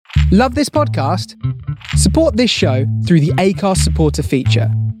Love this podcast? Support this show through the Acast supporter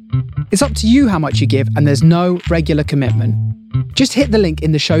feature. It's up to you how much you give, and there's no regular commitment. Just hit the link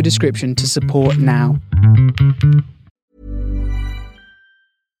in the show description to support now.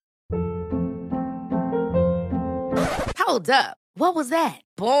 Hold up. What was that?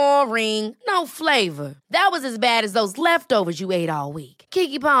 Boring. No flavor. That was as bad as those leftovers you ate all week.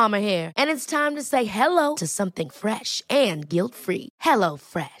 Keke Palmer here. And it's time to say hello to something fresh and guilt-free. Hello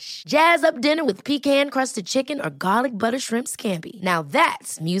Fresh. Jazz up dinner with pecan-crusted chicken or garlic butter shrimp scampi. Now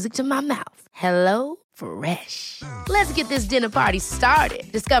that's music to my mouth. Hello Fresh. Let's get this dinner party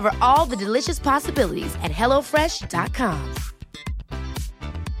started. Discover all the delicious possibilities at hellofresh.com.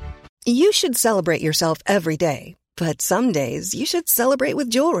 You should celebrate yourself every day. But some days you should celebrate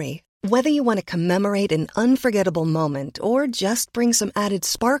with jewelry. Whether you want to commemorate an unforgettable moment or just bring some added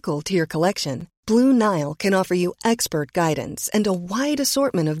sparkle to your collection, Blue Nile can offer you expert guidance and a wide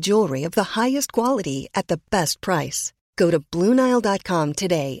assortment of jewelry of the highest quality at the best price. Go to BlueNile.com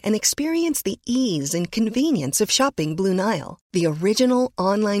today and experience the ease and convenience of shopping Blue Nile, the original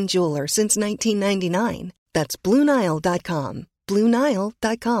online jeweler since 1999. That's BlueNile.com.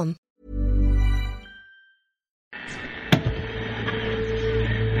 BlueNile.com.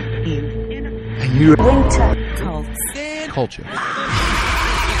 Winter Culture.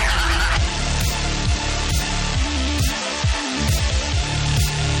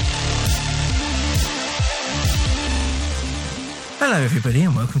 Hello everybody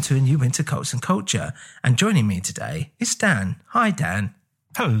and welcome to a new Winter Cults and Culture. And joining me today is Dan. Hi Dan.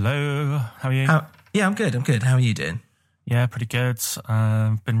 Hello, how are you? Yeah, I'm good. How are you doing? Yeah, pretty good.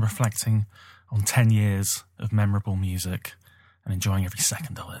 Been reflecting on 10 years of memorable music and enjoying every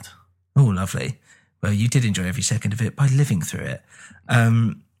second of it. Oh, lovely. Well, you did enjoy every second of it by living through it.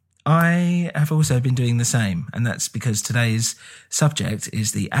 I have also been doing the same, and that's because today's subject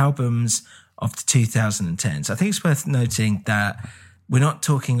is the albums of the 2010s. I think it's worth noting that we're not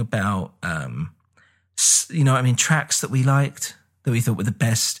talking about, tracks that we liked, that we thought were the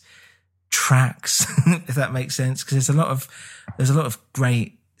best tracks, if that makes sense, because there's a lot of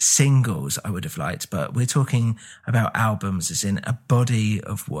great singles I would have liked, but we're talking about albums as in a body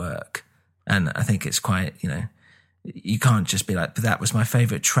of work. And I think it's quite, you can't just be like, but that was my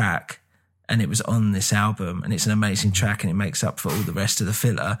favorite track and it was on this album and it's an amazing track and it makes up for all the rest of the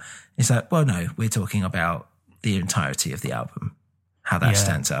filler. It's like, well, no, we're talking about the entirety of the album, how that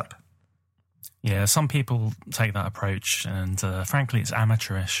stands up. Yeah, some people take that approach and frankly, it's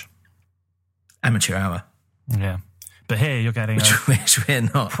amateurish. Amateur hour. Yeah. But here you're getting which we're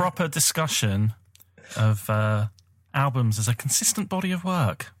not. Proper discussion of albums as a consistent body of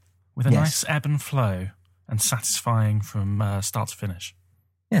work with a nice ebb and flow and satisfying from start to finish.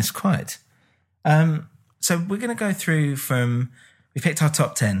 Yes, quite. So we're going to go through we picked our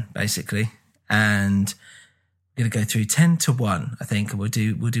top 10 basically, and we're going to go through 10 to 1, I think, and we'll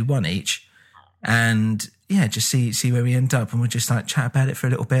do one each, and just see where we end up, and we'll just like chat about it for a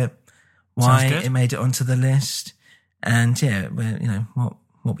little bit, why it made it onto the list, and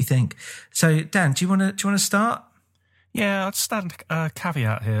what we think. So Dan, do you want to start? Yeah, I'll just add a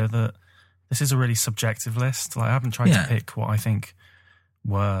caveat here that this is a really subjective list. Like, I haven't tried to pick what I think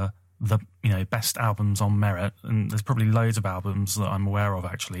were the best albums on merit, and there's probably loads of albums that I'm aware of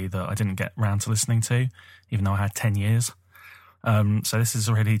actually that I didn't get round to listening to, even though I had 10 years. So this is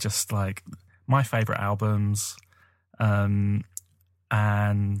really just like my favourite albums, and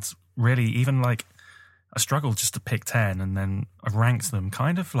really even like I struggled just to pick 10, and then I've ranked them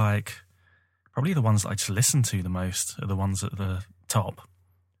kind of like probably the ones that I just listen to the most are the ones at the top.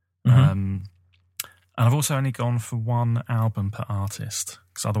 Mm-hmm. And I've also only gone for one album per artist,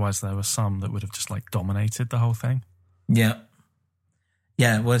 because otherwise there were some that would have just like dominated the whole thing. Yeah.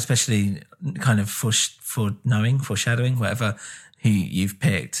 Yeah, well, especially kind of foreshadowing, whatever, who you've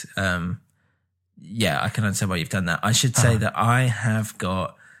picked. I can understand why you've done that. I should say that I have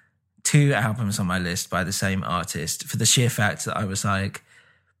got 2 albums on my list by the same artist for the sheer fact that I was like,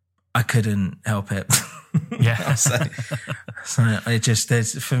 I couldn't help it. Yeah. so I just,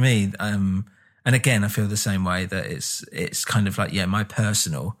 there's, for me, and again, I feel the same way that it's kind of like, my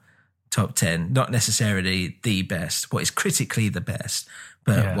personal top 10, not necessarily the best, what is critically the best,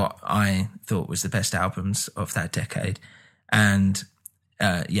 but what I thought was the best albums of that decade. And,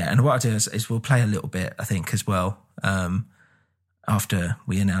 and what I'll do is we'll play a little bit, I think, as well, after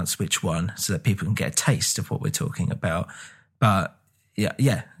we announce which one, so that people can get a taste of what we're talking about. But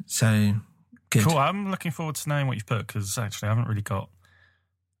so good. Cool. I'm looking forward to knowing what you've put, because actually I haven't really got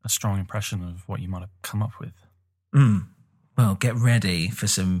a strong impression of what you might have come up with. Well, get ready for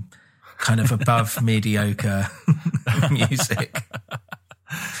some kind of above mediocre music.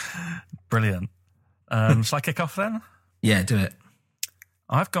 Brilliant. Shall I kick off then? Yeah, do it.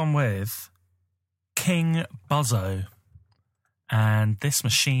 I've gone with King Buzzo and This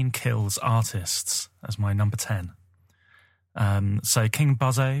Machine Kills Artists as my number 10. So King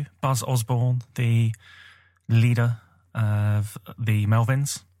Buzzo, Buzz Osborne, the leader of the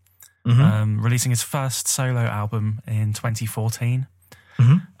Melvins, releasing his first solo album in 2014.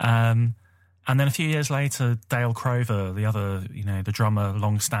 And then a few years later, Dale Crover, the other, the drummer,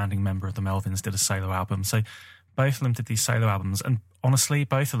 long-standing member of the Melvins, did a solo album. So both of them did these solo albums. And honestly,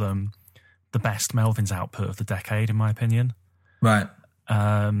 both of them, the best Melvins output of the decade, in my opinion. Right.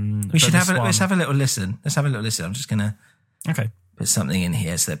 Let's have a little listen. I'm just going to put something in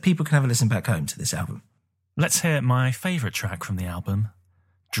here so that people can have a listen back home to this album. Let's hear my favourite track from the album,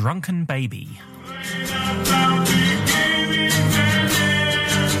 Drunken Baby.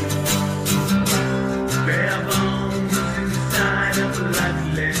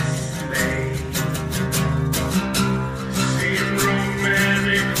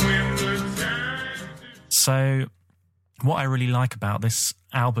 So what I really like about this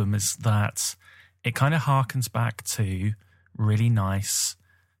album is that it kind of harkens back to really nice,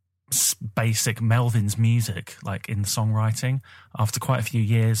 basic Melvins music, like in songwriting, after quite a few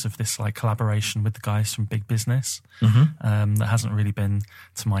years of this like collaboration with the guys from Big Business. That hasn't really been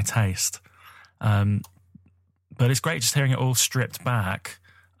to my taste. But it's great just hearing it all stripped back,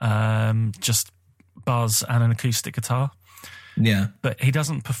 just Buzz and an acoustic guitar. Yeah, but he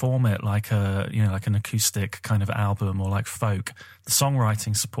doesn't perform it like like an acoustic kind of album or like folk. The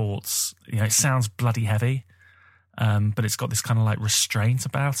songwriting supports, it sounds bloody heavy, but it's got this kind of like restraint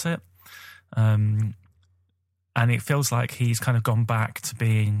about it, and it feels like he's kind of gone back to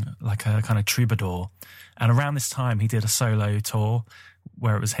being like a kind of troubadour. And around this time, he did a solo tour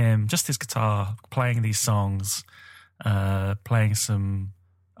where it was him, just his guitar, playing these songs, playing some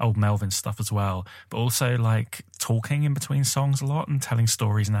old Melvin stuff as well, but also like talking in between songs a lot and telling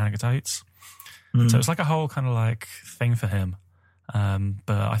stories and anecdotes. So it's like a whole kind of like thing for him.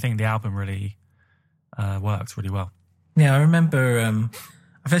 But I think the album really worked really well. Yeah, I remember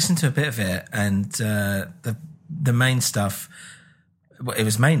I've listened to a bit of it, and the main stuff, it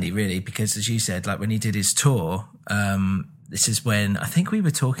was mainly really because, as you said, like when he did his tour, this is when I think we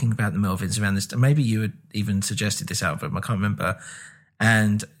were talking about the Melvins around this. Maybe you had even suggested this album, I can't remember.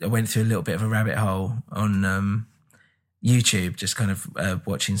 And I went through a little bit of a rabbit hole on YouTube, just kind of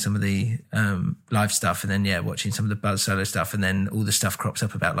watching some of the live stuff, and then watching some of the Buzz solo stuff, and then all the stuff crops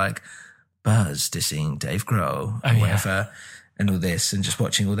up about like Buzz dissing Dave Grohl or whatever, and all this, and just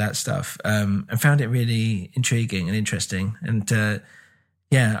watching all that stuff, and found it really intriguing and interesting. And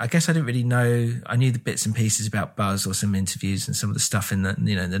I guess I didn't really know. I knew the bits and pieces about Buzz or some interviews and some of the stuff in the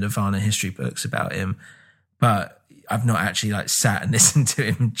the Nirvana history books about him, but I've not actually like sat and listened to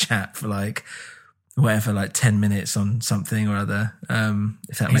him chat for like whatever, like 10 minutes on something or other. If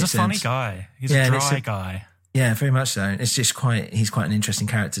that makes sense. He's a funny guy. He's a dry guy. Yeah, very much so. It's just he's quite an interesting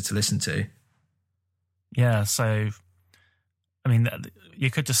character to listen to. Yeah. So, I mean,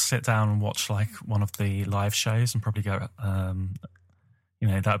 you could just sit down and watch like one of the live shows and probably go,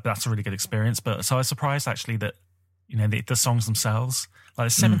 that's a really good experience. But so I was surprised actually that, the songs themselves, like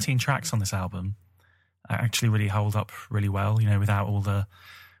there's 17 tracks on this album, actually really hold up really well, without all the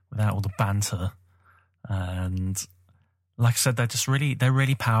banter. And like I said, they're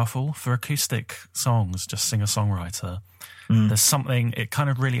really powerful for acoustic songs, just singer-songwriter. There's something, it kind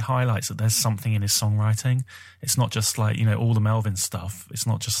of really highlights that there's something in his songwriting. It's not just like, all the Melvin stuff. It's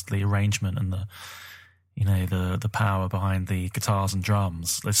not just the arrangement and the power behind the guitars and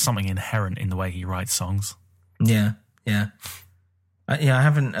drums. There's something inherent in the way he writes songs. Yeah. I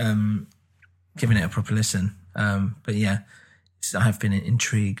haven't given it a proper listen. But I have been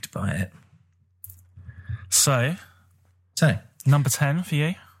intrigued by it. So, number 10 for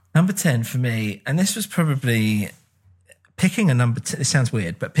you? Number 10 for me, and this was probably picking a number 10. It sounds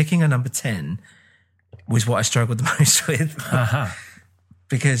weird, but picking a number 10 was what I struggled the most with.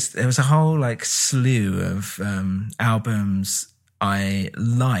 Because there was a whole like slew of albums I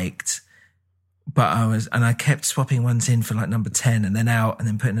liked, but I kept swapping ones in for like number 10 and then out, and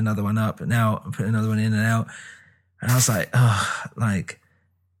then putting another one up and out and putting another one in and out. And I was like,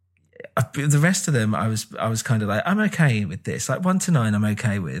 the rest of them, I was kind of like, I'm okay with this. Like 1 to 9, I'm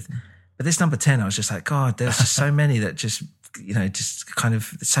okay with. But this number 10, I was just like, God, there's just so many that just, just kind of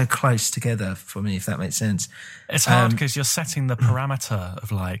so close together for me, if that makes sense. It's hard because you're setting the parameter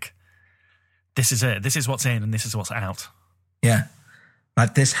of like, this is it. This is what's in and this is what's out. Yeah.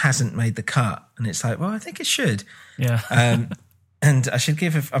 Like this hasn't made the cut. And it's like, well, I think it should. Yeah. And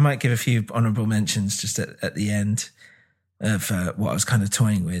I might give a few honourable mentions just at the end. what I was kind of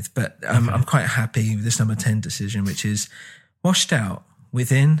toying with. But I'm quite happy with this number 10 decision, which is Washed Out,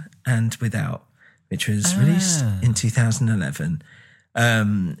 Within and Without, which was released in 2011.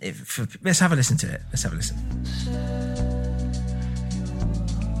 Let's have a listen to it. Let's have a listen.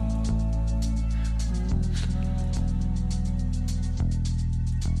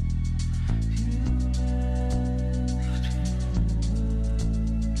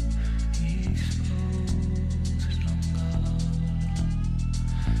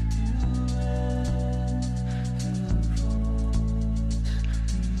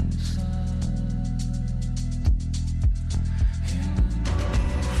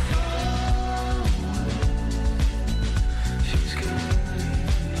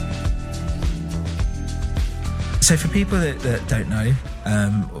 So for people that don't know,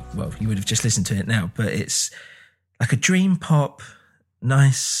 well, you would have just listened to it now, but it's like a dream pop,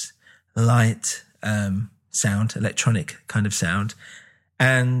 nice, light sound, electronic kind of sound.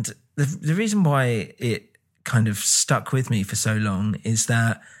 And the reason why it kind of stuck with me for so long is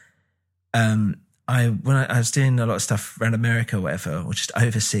that when I was doing a lot of stuff around America or whatever, or just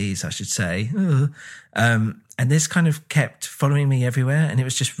overseas, I should say, and this kind of kept following me everywhere. And it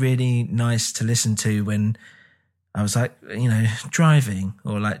was just really nice to listen to when I was like, driving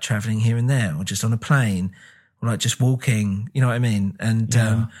or like traveling here and there, or just on a plane, or like just walking, you know what I mean? And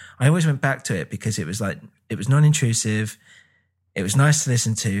I always went back to it because it was non-intrusive. It was nice to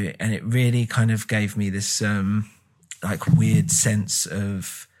listen to, and it really kind of gave me this like weird sense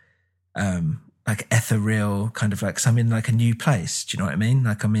of like ethereal, kind of like, 'cause I'm in like a new place. Do you know what I mean?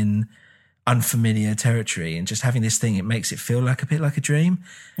 Like I'm in unfamiliar territory, and just having this thing, it makes it feel like a bit like a dream.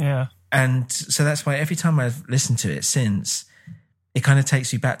 Yeah. And so that's why every time I've listened to it since, it kind of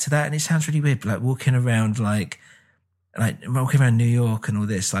takes you back to that. And it sounds really weird, like walking around like walking around New York and all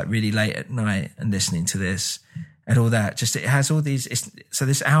this, like really late at night and listening to this and all that. Just, it has all these, so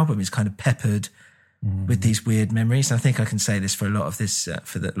this album is kind of peppered with these weird memories. And I think I can say this for a lot of this,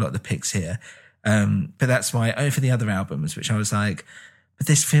 for a lot of the picks here. But that's why over the other albums, which I was like, but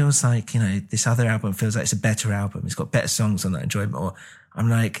this feels like, this other album feels like it's a better album. It's got better songs on that I enjoy more. I'm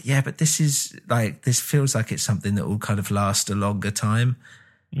like, yeah, but this feels like it's something that will kind of last a longer time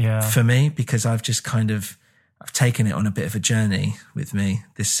for me, because I've just I've taken it on a bit of a journey with me,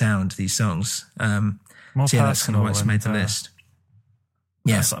 this sound, these songs. More so that's kind of why it's made the list.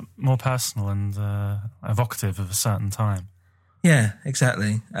 Yeah. More personal and evocative of a certain time. Yeah,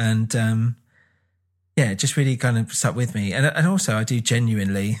 exactly. And it just really kind of stuck with me. And also I do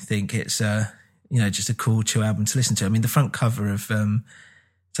genuinely think it's just a cool, chill album to listen to. I mean, the front cover of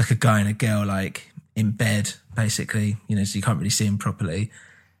it's like a guy and a girl like in bed, basically, so you can't really see him properly.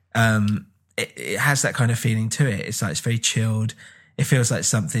 It has that kind of feeling to it. It's like, it's very chilled. It feels like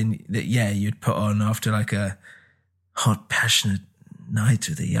something that, you'd put on after like a hot, passionate night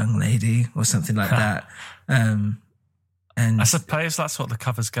with a young lady or something like that. And I suppose that's what the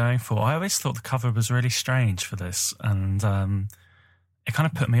cover's going for. I always thought the cover was really strange for this, and it kind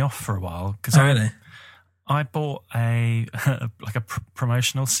of put me off for a while, because I bought a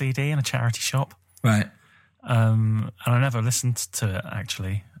promotional CD in a charity shop, right? And I never listened to it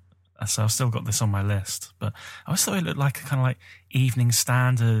actually, so I've still got this on my list. But I always thought it looked like a kind of like Evening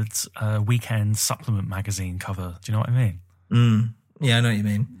Standard weekend supplement magazine cover. Do you know what I mean? Yeah, I know what you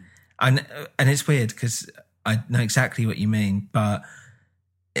mean. And it's weird because I know exactly what you mean, but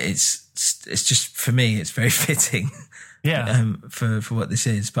it's just, for me, it's very fitting. Yeah. For what this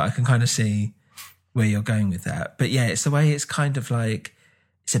is, but I can kind of see where you're going with that. But yeah, it's the way it's kind of like,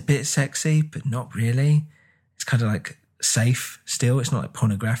 it's a bit sexy, but not really. It's kind of like safe still. It's not like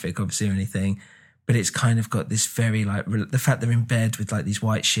pornographic, obviously, or anything, but it's kind of got this very like, the fact they're in bed with like these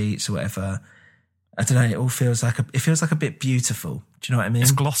white sheets or whatever. I don't know. It all feels like it feels like a bit beautiful. Do you know what I mean?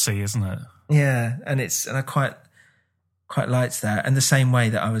 It's glossy, isn't it? Yeah. And I quite liked that. And the same way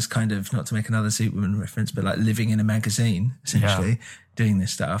that I was kind of, not to make another Superman reference, but like living in a magazine, essentially, doing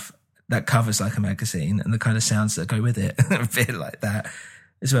this stuff that covers like a magazine, and the kind of sounds that go with it, a bit like that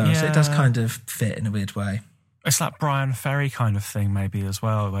as well. Yeah. So it does kind of fit in a weird way. It's that Brian Ferry kind of thing maybe as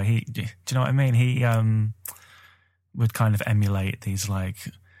well, where do you know what I mean? He would kind of emulate these like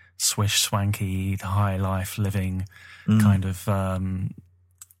swish, swanky, high life living kind of,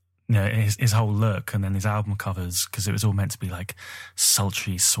 his whole look, and then his album covers, because it was all meant to be like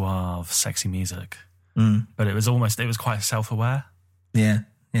sultry, suave, sexy music. But it was quite self-aware. Yeah.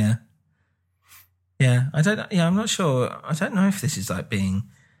 I'm not sure. I don't know if this is like being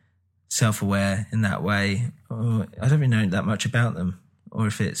self-aware in that way, or I don't really know that much about them, or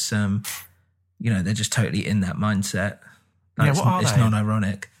if it's, they're just totally in that mindset. Like, what are it's they?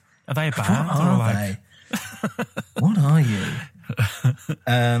 non-ironic. Are they a band? What are they? What are you?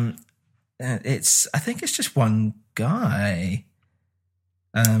 I think it's just one guy.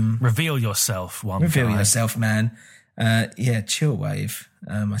 Reveal yourself, one Reveal guy. yourself, man. Chillwave.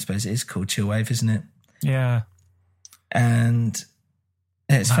 I suppose it is called Chillwave, isn't it? Yeah. And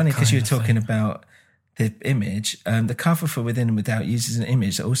it's That funny because you were kind of talking thing. about the image. The cover for Within and Without uses an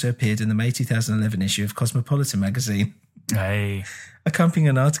image that also appeared in the May 2011 issue of Cosmopolitan magazine, Hey. accompanying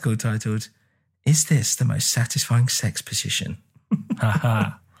an article titled, "Is this the most satisfying sex position?"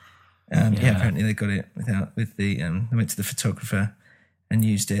 Haha. Apparently they got it with the they went to the photographer and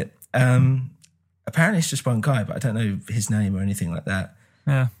used it. Apparently it's just one guy, but I don't know his name or anything like that.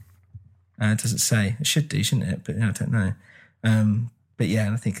 Yeah. It doesn't say. It should do, shouldn't it? But I don't know. But yeah,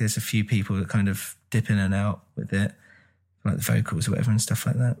 and I think there's a few people that kind of dip in and out with it, like the vocals or whatever and stuff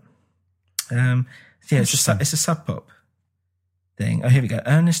like that. It's a sub pop thing. Oh, here we go.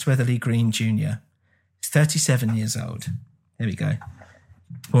 Ernest Weatherly Green Jr. He's 37 years old. Here we go.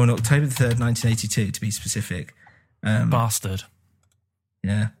 Born October the 3rd, 1982, to be specific. Bastard.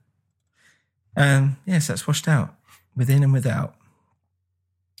 Yeah. Yes, that's Washed Out. Within and Without.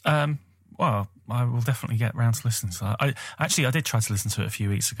 Well, I will definitely get round to listening to that. I did try to listen to it a few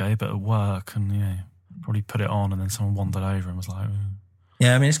weeks ago, but at work, and probably put it on, and then someone wandered over and was like,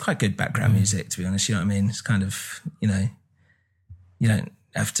 Yeah, I mean, it's quite good background music, to be honest. You know what I mean? It's kind of, you don't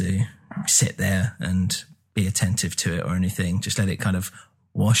have to sit there and be attentive to it or anything. Just let it kind of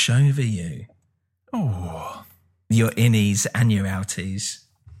wash over you. oh, Your innies and your outies.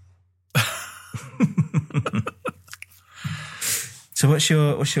 So what's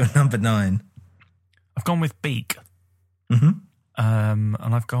your number 9? I've gone with Beak. Mm-hmm. And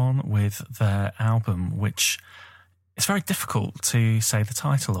I've gone with their album, which it's very difficult to say the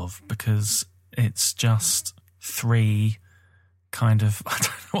title of because it's just 3 kind of, I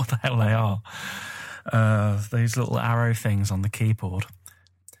don't know what the hell they are. Those little arrow things on the keyboard.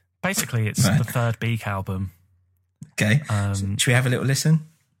 Basically, it's Right. the third Beak album. Okay. Should we have a little listen?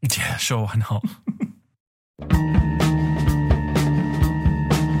 Yeah, sure, why not?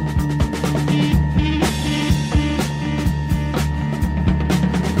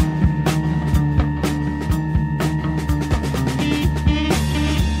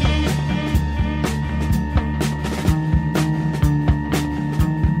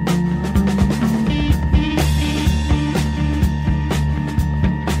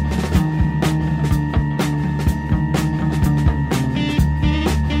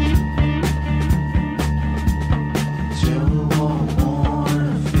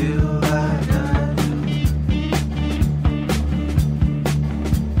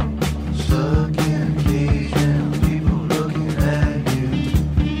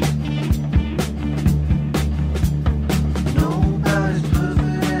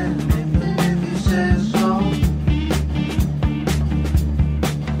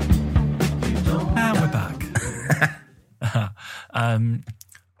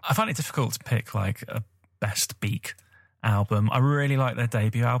 I find it difficult to pick like a best Beak album. I really like their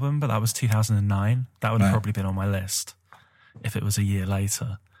debut album, but that was 2009. That would have probably been on my list if it was a year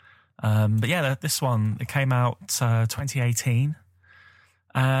later. But yeah, this one, it came out 2018,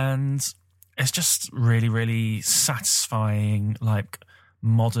 and it's just really, really satisfying, like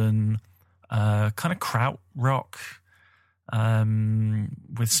modern kind of kraut rock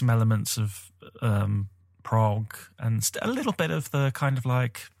with some elements of prog and a little bit of the kind of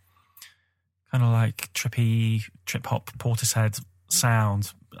like trippy trip hop Portishead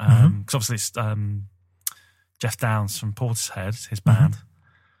sound. Because obviously it's Jeff Downes from Portishead, his band.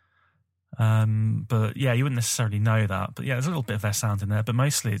 But yeah, you wouldn't necessarily know that. But yeah, there's a little bit of their sound in there. But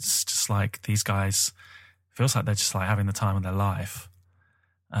mostly it's just like these guys, feels like they're just like having the time of their life.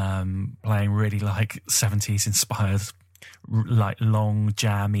 Playing really like 70s inspired, like long,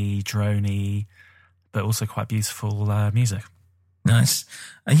 jammy, droney, but also quite beautiful music. Nice.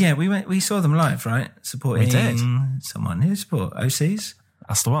 Yeah, we saw them live, right? Supporting We did. someone. Who support? OCs?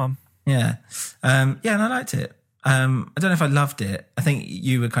 That's the one. Yeah. And I liked it. I don't know if I loved it. I think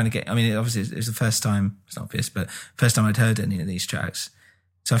you were kind of I mean, obviously it was the first time, it's not obvious, but first time I'd heard any of these tracks.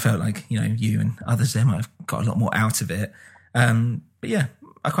 So I felt like, you and others there might have got a lot more out of it. But yeah,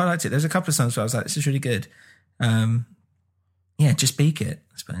 I quite liked it. There's a couple of songs where I was like, this is really good. Yeah, just Beak it,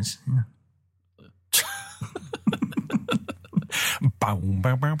 I suppose. Yeah.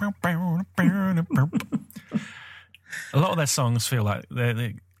 A lot of their songs feel like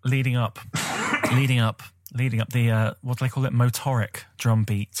they're leading up the what do they call it, motoric drum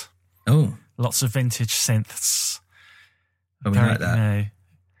beat. Oh, Lots of vintage synths. we like that.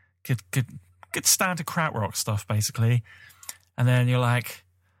 Good standard krautrock stuff, basically. And then you're like,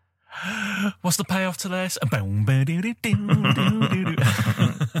 What's the payoff to this?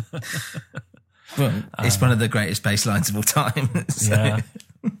 Well, it's one of the greatest bass lines of all time. So.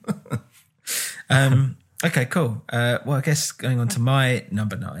 Yeah. Okay, cool. Well, I guess going on to my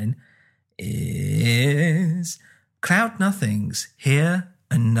number 9 is Cloud Nothing's Here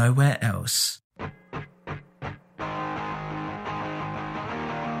and Nowhere Else.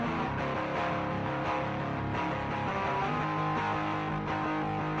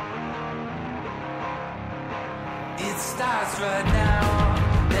 It starts right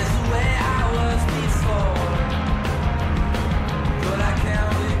now. There's the way I was before, but I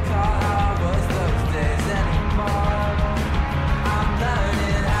can't recall how I was those days anymore. I'm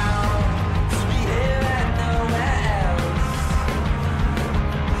learning how to be here and nowhere else.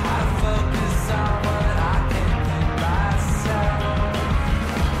 I focus on what I can do myself.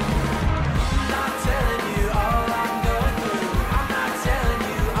 I'm not telling you all I'm going through. I'm not telling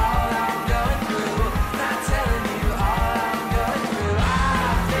you all I'm going through. Not telling you all I'm going through.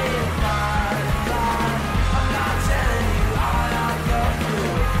 I feel fine. I'm not telling you all I'm going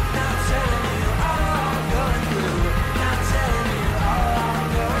through. Not telling you all I'm going through. Not telling you all I'm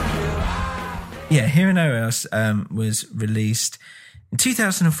going through. Yeah, Here and Nowhere Else was released in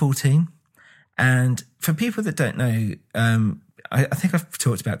 2014. And for people that don't know, I think I've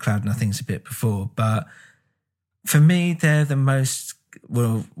talked about Cloud Nothings a bit before, but for me, they're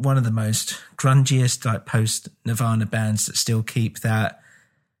one of the most grungiest, like post-Nirvana bands that still keep that,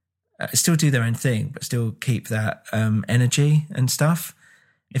 still do their own thing, but still keep that energy and stuff,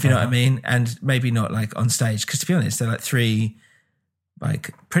 if you know what I mean. And maybe not like on stage, because to be honest, they're like 3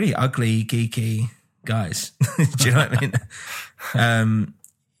 like pretty ugly, geeky guys. Do you know what I mean?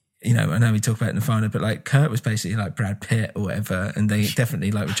 You know, I know we talk about Nirvana, but like Kurt was basically like Brad Pitt or whatever, and they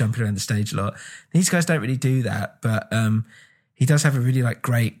definitely like were jumping around the stage a lot. These guys don't really do that, but he does have a really like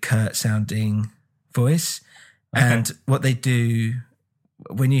great Kurt sounding voice. Okay. And what they do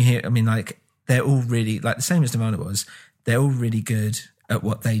when you hear, I mean, like they're all really like the same as Nirvana was. They're all really good at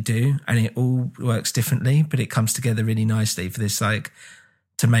what they do, and it all works differently, but it comes together really nicely for this like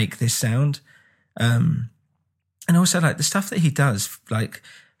to make this sound. And also like the stuff that he does like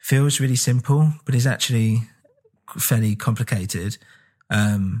feels really simple, but is actually fairly complicated.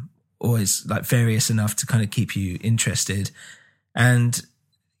 Always like various enough to kind of keep you interested. And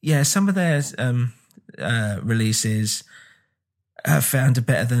yeah, some of their releases have found it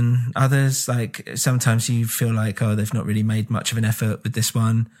better than others. Like sometimes you feel like, oh, they've not really made much of an effort with this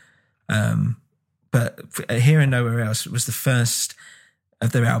one. But Here and Nowhere Else was the first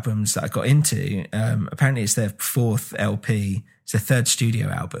of their albums that I got into. Apparently it's their 4th LP. It's their 3rd studio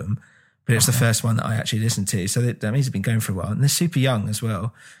album, but it's the first one that I actually listened to. So that means they've been going for a while, and they're super young as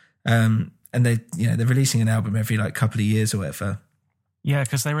well. And they're releasing an album every like couple of years or whatever. Yeah,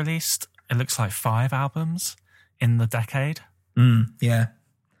 because they released, it looks like 5 albums in the decade. Yeah.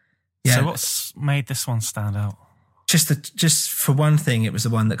 So what's made this one stand out? Just for one thing, it was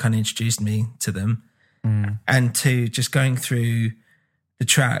the one that kind of introduced me to them. And 2, just going through the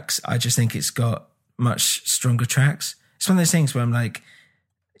tracks, I just think it's got much stronger tracks. It's one of those things where I'm like,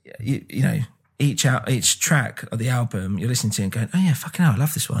 you know, each track of the album you're listening to and going, oh yeah, fucking hell, I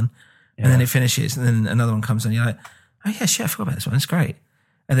love this one. Yeah. And then it finishes and then another one comes on, you're like, oh yeah, shit, I forgot about this one, it's great.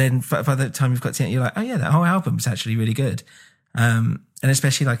 And then by the time you've got to the end, you're like, oh yeah, that whole album is actually really good. And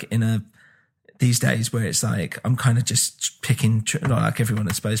especially like these days where it's like, I'm kind of just picking, not like everyone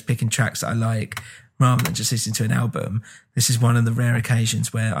I suppose, picking tracks that I like rather than just listening to an album. This is one of the rare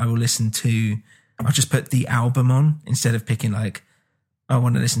occasions where I will I'll just put the album on instead of picking like, I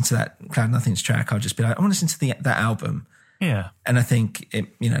want to listen to that Cloud Nothings track. I'll just be like, I want to listen to that album. Yeah. And I think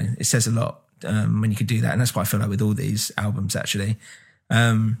it says a lot when you can do that. And that's what I feel like with all these albums, actually.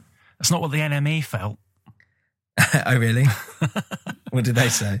 That's not what the NME felt. Oh, really? What did they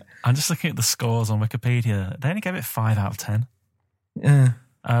say? I'm just looking at the scores on Wikipedia. They only gave it 5 out of 10. Yeah.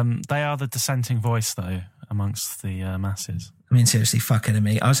 They are the dissenting voice, though, amongst the masses. I mean, seriously, fuck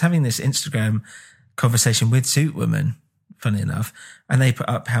NME. I was having this Instagram conversation with Suit Woman, funny enough, and they put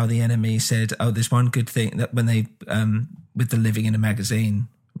up how the NME said, oh, there's one good thing that when they, with the Living in a Magazine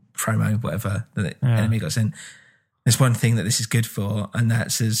promo, whatever, that NME got sent, there's one thing that this is good for, and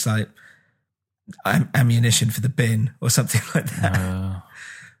that's as like ammunition for the bin or something like that.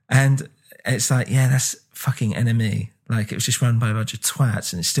 And it's like, yeah, that's fucking NME. Like it was just run by a bunch of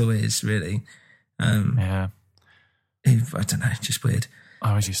twats, and it still is, really. I don't know, just weird. I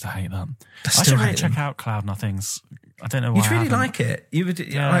always used to hate that. I should really check out Cloud Nothings. I don't know why. You'd really like it. You would.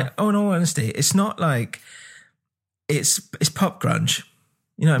 Yeah. Like, in all honesty, it's not like it's pop grunge.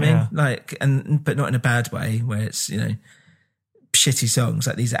 You know what I mean? Like, but not in a bad way, where it's shitty songs.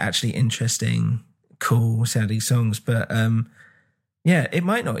 Like these are actually interesting, cool sounding songs. But yeah, it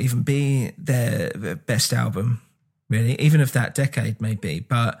might not even be their best album, really, even of that decade, maybe.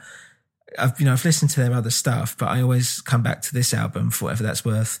 But I've listened to their other stuff, but I always come back to this album for whatever that's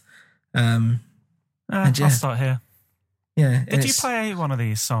worth. I'll start here. Yeah. Did you play one of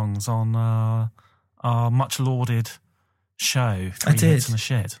these songs on our much lauded show? I did. Hits and a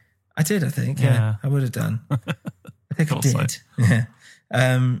Shit. I did. I think. Yeah. I would have done. I think I did. So. Yeah.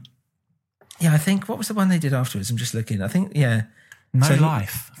 Yeah. I think what was the one they did afterwards? I'm just looking. I think. Yeah. No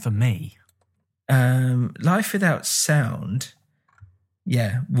Life for me. Life Without Sound.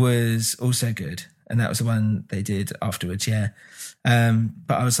 Yeah, was also good, and that was the one they did afterwards. Yeah.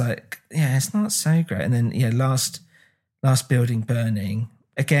 But I was like, yeah, it's not so great. And then last Building Burning,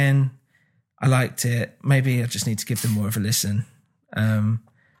 again, I liked it. Maybe I just need to give them more of a listen.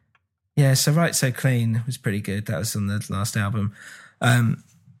 So Right So Clean was pretty good. That was on the last album. But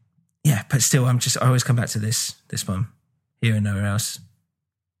still, I always come back to this one, Here and Nowhere Else.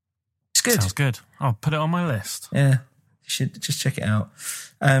 It's good. Sounds good. I'll put it on my list. Yeah, you should just check it out.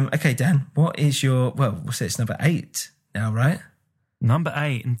 Okay, Dan, what is your, we'll say it's number 8 now, right? Number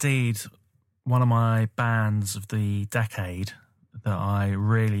 8, indeed, one of my bands of the decade that I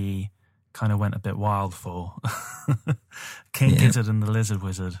really kind of went a bit wild for. King Gizzard and the Lizard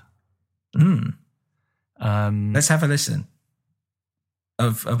Wizard. Let's have a listen.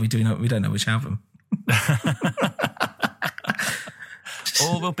 We don't know which album.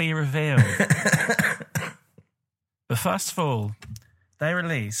 All will be revealed. But first of all, they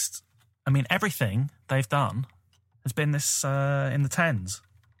released, everything they've done has been this in the 10s.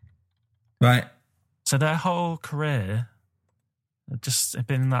 Right. So their whole career just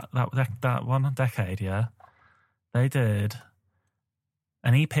been that one decade, yeah. They did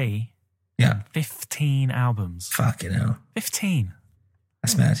an EP. Yeah. 15 albums. Fucking hell. 15.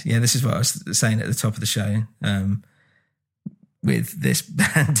 That's mad. Yeah, this is what I was saying at the top of the show. With this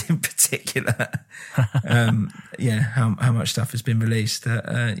band in particular, how much stuff has been released.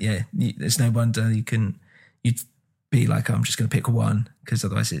 There's no wonder you'd be like, I'm just going to pick one, because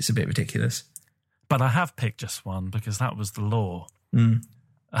otherwise it's a bit ridiculous. But I have picked just one because that was the law.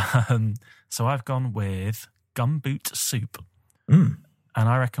 So I've gone with Gumboot Soup, and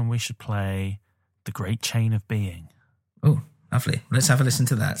I reckon we should play The Great Chain of Being. Oh, lovely. Let's have a listen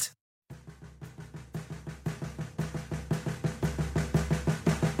to that.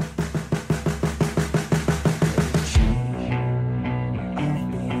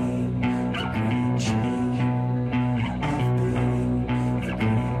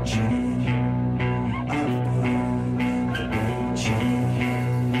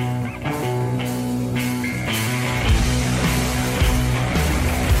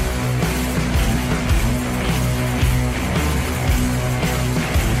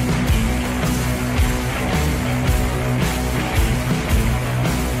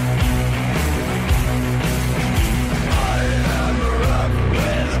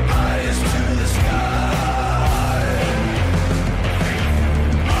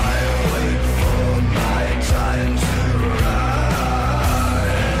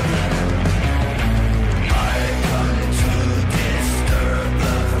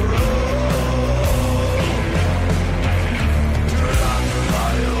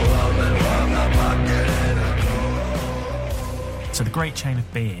 Great Chain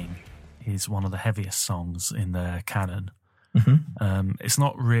of Being is one of the heaviest songs in their canon. It's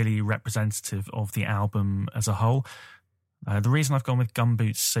not really representative of the album as a whole. The reason I've gone with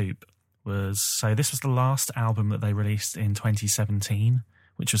Gumboot Soup was, this was the last album that they released in 2017,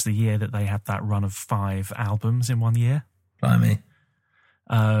 which was the year that they had that run of 5 albums in one year. Blimey.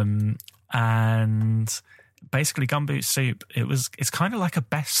 And basically Gumboot Soup, it's kind of like a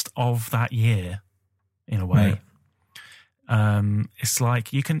best of that year in a way. Right. It's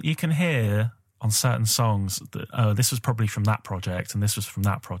like you can hear on certain songs that, this was probably from that project and this was from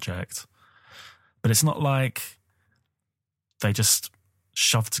that project. But it's not like they just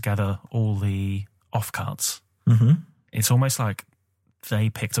shoved together all the offcuts. It's almost like they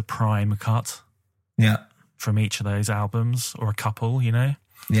picked a prime cut from each of those albums, or a couple,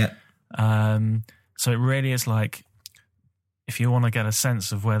 Yeah. So it really is like, if you want to get a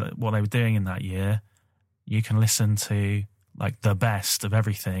sense of what they were doing in that year, you can listen to like the best of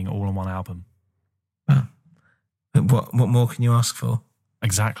everything all on one album. Wow. What more can you ask for?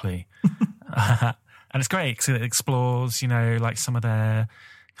 Exactly. And it's great because it explores, like some of their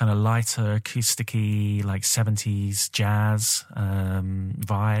kind of lighter, acousticy, like 70s jazz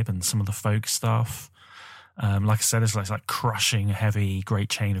vibe, and some of the folk stuff. Like I said, there's like crushing, heavy Great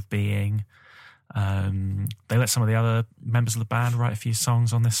Chain of Being. They let some of the other members of the band write a few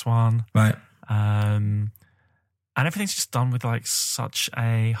songs on this one. Right. And everything's just done with like such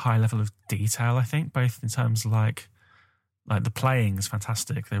a high level of detail, I think, both in terms of like the playing is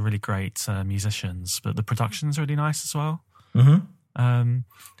fantastic. They're really great musicians, but the production's really nice as well. Mm-hmm.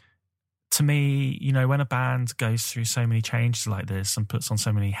 To me, you know, when a band goes through so many changes like this and puts on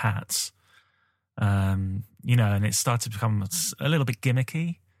so many hats, you know, and it starts to become a little bit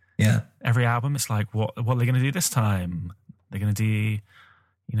gimmicky. Yeah. Every album, it's like, what are they going to do this time? They're going to do,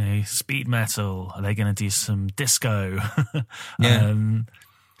 you know, speed metal. Are they going to do some disco? Yeah.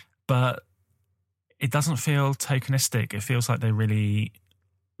 But it doesn't feel tokenistic. It feels like they really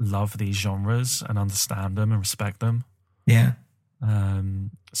love these genres and understand them and respect them. Yeah.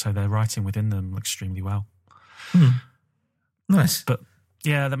 So they're writing within them extremely well. Nice. But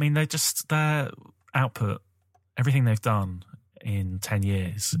yeah, I mean, their output, everything they've done in 10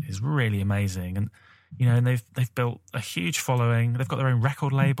 years is really amazing. And, you know, and they've built a huge following. They've got their own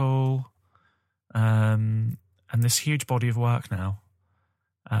record label, and this huge body of work now.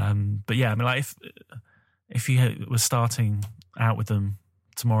 But yeah, I mean, like if you were starting out with them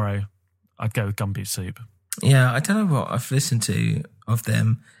tomorrow, I'd go with Gumboot Soup. Yeah, I don't know what I've listened to of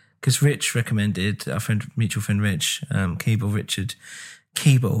them, because Rich recommended, our mutual friend Rich, Richard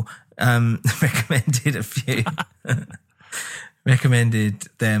Keeble, recommended a few, recommended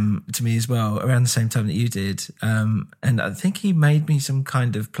them to me as well around the same time that you did. And I think he made me some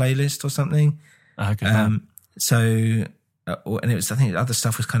kind of playlist or something. Okay. And it was, I think other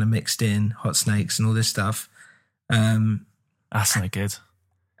stuff was kind of mixed in, Hot Snakes and all this stuff. That's no good.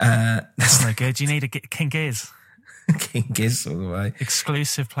 That's no good. You need a King Giz. King Giz all the way.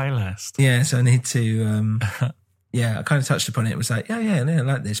 Exclusive playlist. Yeah, so I need to, yeah, I kind of touched upon it. It was like, yeah, I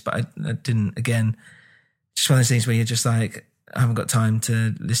like this, but I didn't, again, just one of those things where you're just like, I haven't got time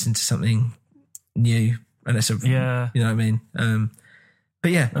to listen to something new unless you know what I mean?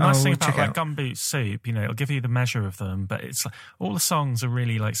 But yeah, the nice thing about like Gumboot Soup, you know, it'll give you the measure of them, but it's like, all the songs are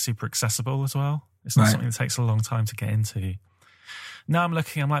really like super accessible as well. It's not something that takes a long time to get into. Now I'm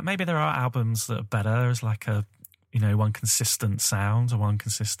like, maybe there are albums that are better. There's like a, you know, one consistent sound or one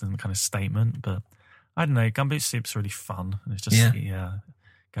consistent kind of statement, but I don't know. Gumboot Soup's really fun. And it's just,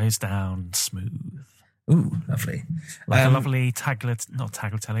 goes down smooth. Ooh, lovely. Like a lovely a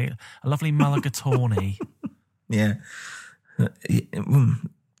lovely mulligatawny. Yeah.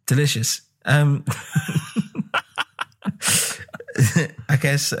 Delicious. I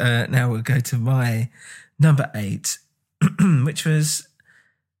guess now we'll go to my number 8, which was,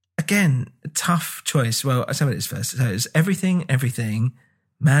 again, a tough choice. Well, I'll tell you what it is first. So it was Everything,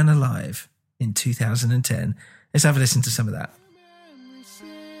 Man Alive in 2010. Let's have a listen to some of that.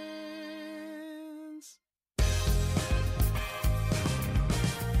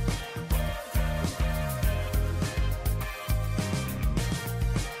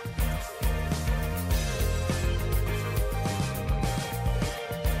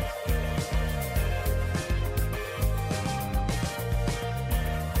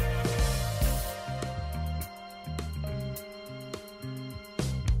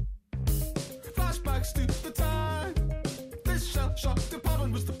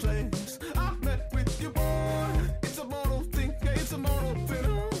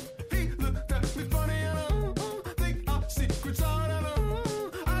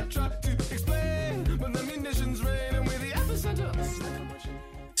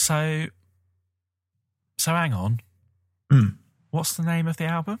 So hang on. What's the name of the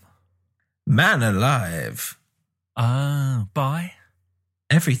album? Man Alive. By?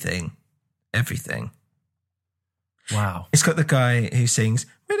 Everything. Wow. It's got the guy who sings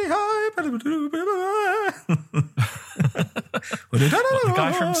really high. The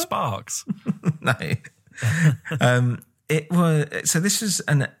guy from Sparks? No. It was, so this was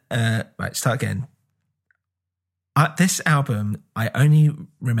right, start again. This album, I only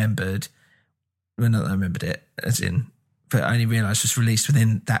remembered, well, not that I remembered it, as in, but I only realised was released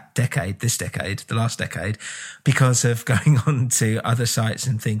within that decade, the last decade, because of going on to other sites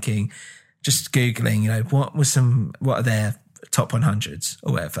and thinking, just Googling, you know, what are their top 100s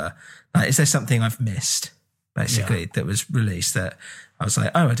or whatever. Like, is there something I've missed, basically, that was released that I was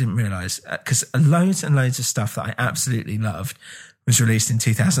like, oh, I didn't realise. Because loads and loads of stuff that I absolutely loved was released in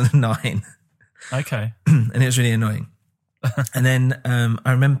 2009. Okay. And it was really annoying. And then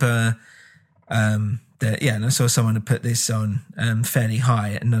I remember and I saw someone had put this on fairly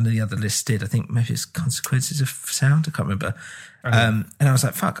high and none of the other lists did. I think maybe it's Consequences of Sound. I can't remember. And I was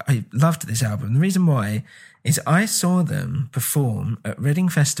like, fuck, I loved this album. The reason why is I saw them perform at Reading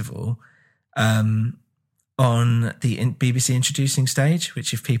Festival on on the BBC introducing stage,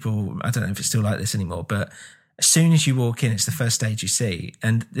 which if people, I don't know if it's still like this anymore, but as soon as you walk in, it's the first stage you see.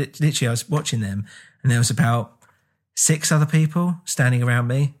 And literally I was watching them and there was about 6 other people standing around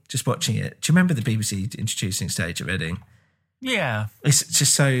me just watching it. Do you remember the BBC introducing stage at Reading? Yeah. It's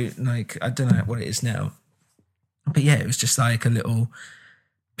just so like, I don't know what it is now. But yeah, it was just like a little,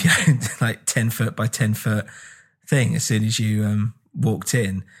 like 10 foot by 10 foot thing as soon as you walked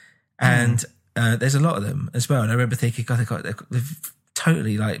in. And there's a lot of them as well. And I remember thinking, God, they've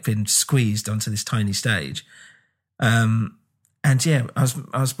totally like been squeezed onto this tiny stage. And yeah,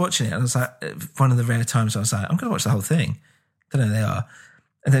 I was watching it and I was like, one of the rare times I was like, I'm going to watch the whole thing. I don't know, they are.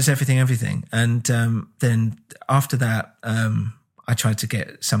 And there's everything. And then after that, I tried to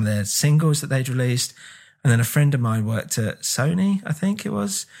get some of their singles that they'd released. And then a friend of mine worked at Sony, I think it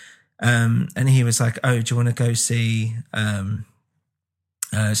was. And he was like, oh, do you want to go see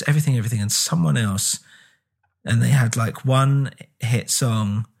it's everything and someone else? And they had like one hit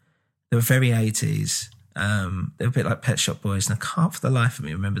song. They were very 80s. They were a bit like Pet Shop Boys, and I can't for the life of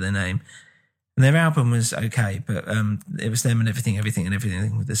me remember their name. And their album was okay, but it was them and everything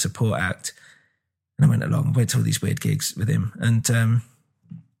with the support act. And I went to all these weird gigs with him. And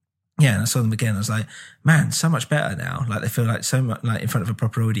yeah, and I saw them again. I was like, man, so much better now. Like they feel like so much like in front of a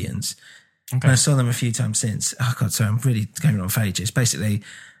proper audience. Okay. And I saw them a few times since. Oh God, sorry, I'm really going on for ages. Basically,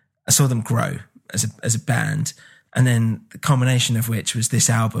 I saw them grow as a band. And then the combination of which was this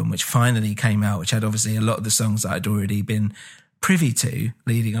album, which finally came out, which had obviously a lot of the songs that I'd already been privy to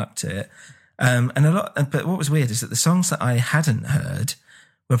leading up to it. But what was weird is that the songs that I hadn't heard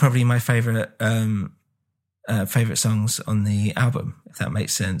were probably my favorite songs on the album, if that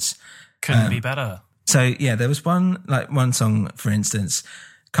makes sense. Couldn't be better. So yeah, there was one song, for instance,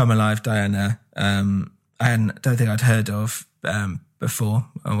 Come Alive, Diana. I don't think I'd heard of before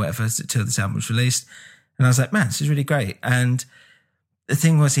or whatever until this album was released. And I was like, man, this is really great. And the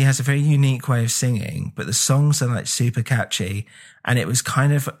thing was, he has a very unique way of singing, but the songs are like super catchy. And it was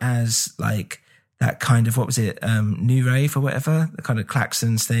kind of as like that kind of, what was it? New rave or whatever, the kind of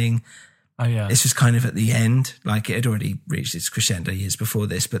Klaxons thing. Oh yeah. This was kind of at the end, like it had already reached its crescendo years before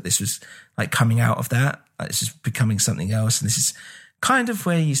this, but this was like coming out of that. Like, this is becoming something else. And this is kind of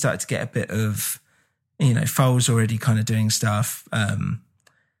where you started to get a bit of, Foal's already kind of doing stuff.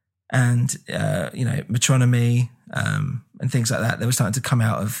 Metronomy, and things like that. They were starting to come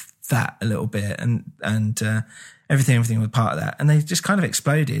out of that a little bit, and everything was part of that. And they just kind of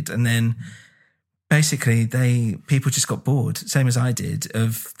exploded. And then basically people just got bored, same as I did,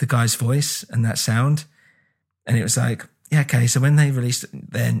 of the guy's voice and that sound. And it was like, yeah, okay. So when they released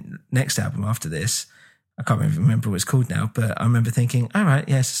their next album after this, I can't even remember what it's called now, but I remember thinking, all right,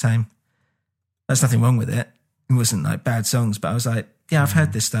 yeah, it's the same. There's nothing wrong with it. It wasn't like bad songs, but I was like, yeah, I've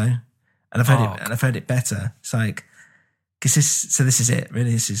heard this though. And I've heard it better. It's like, this is it,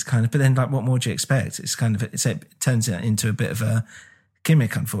 really. This is kind of, but then like, what more do you expect? It's kind of, it turns it into a bit of a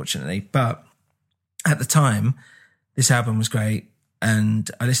gimmick, unfortunately. But at the time, this album was great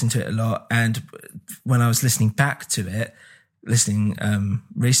and I listened to it a lot. And when I was listening back to it,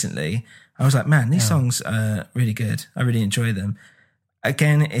 recently, I was like, man, these songs are really good. I really enjoy them.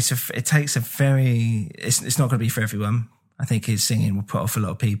 Again, it's not going to be for everyone. I think his singing will put off a lot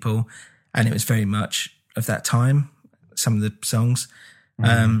of people. And it was very much of that time, some of the songs.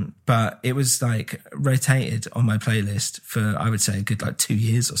 But it was like rotated on my playlist for, I would say, a good like 2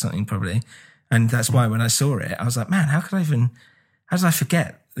 years or something probably. And that's why when I saw it, I was like, man, how did I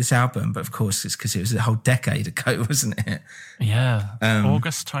forget this album? But of course, it's because it was a whole decade ago, wasn't it? Yeah.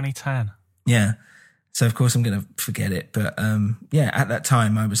 August 2010. Yeah. So of course I'm going to forget it. But at that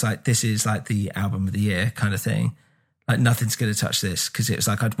time I was like, this is like the album of the year kind of thing. Like nothing's going to touch this, because it was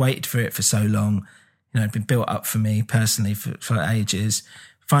like I'd waited for it for so long. It'd been built up for me personally for ages.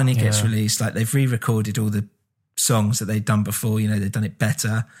 Finally gets released. Like they've re-recorded all the songs that they'd done before. They've done it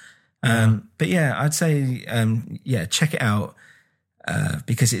better. But yeah, I'd say check it out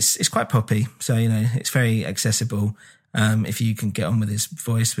because it's quite poppy. So it's very accessible. If you can get on with his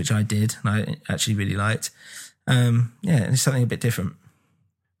voice, which I did, and I actually really liked. It's something a bit different.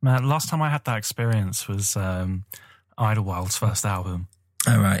 Man, last time I had that experience was Idlewild's first album.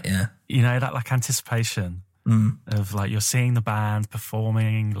 Oh, right, yeah. That like anticipation of like you're seeing the band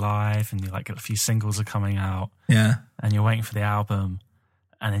performing live and you like a few singles are coming out. Yeah. And you're waiting for the album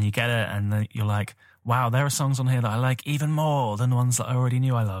and then you get it and then you're like, wow, there are songs on here that I like even more than the ones that I already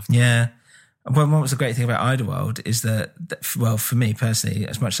knew I loved. Yeah. Well, what was the great thing about Idlewild is that, well, for me personally,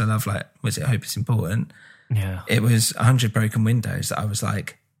 as much as I love I Hope It's Important. Yeah. It was 100 Broken Windows that I was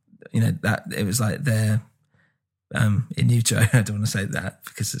like, that it was like in Utero. I don't want to say that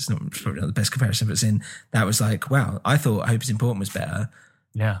because it's probably not the best comparison, but that was like, wow, I thought Hope is Important was better.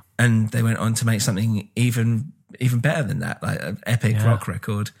 Yeah. And they went on to make something even better than that, like an epic rock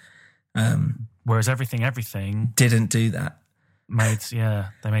record. Whereas Everything didn't do that.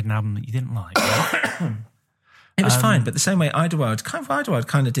 they made an album that you didn't like. It was fine, but the same way Idlewild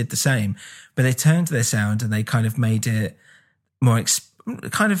kind of did the same, but they turned their sound and they kind of made it more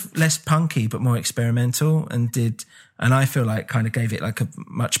kind of less punky but more experimental, and I feel like kind of gave it like a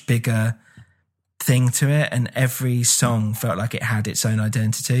much bigger thing to it, and every song felt like it had its own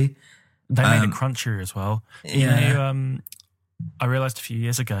identity. They made it crunchier as well. Yeah. I realised a few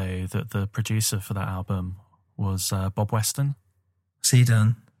years ago that the producer for that album was Bob Weston. What's he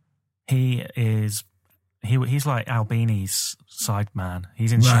done? He's like Albini's side man.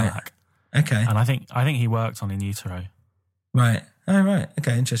 He's in Shellac. Okay. And I think he worked on In Utero. Right. Oh, right.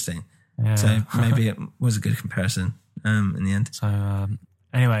 Okay, interesting. Yeah. So maybe it was a good comparison in the end. So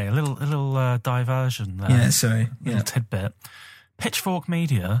anyway, a little diversion there. Yeah, sorry. A little tidbit. Pitchfork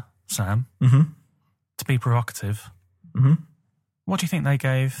Media, Sam, to be provocative, what do you think they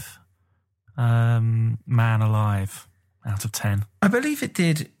gave Man Alive out of 10? I believe it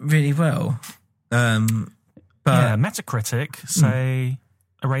did really well. But Metacritic say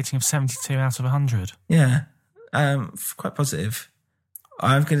a rating of 72 out of 100. Yeah, quite positive.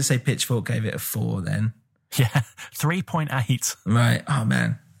 I'm going to say Pitchfork gave it a 4 then. Yeah, 3.8. Right. Oh,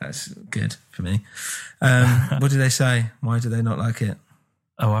 man, that's good for me. What did they say? Why do they not like it?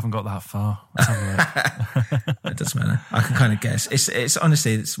 Oh, I haven't got that far. Let's have a look. It doesn't matter. I can kind of guess. It's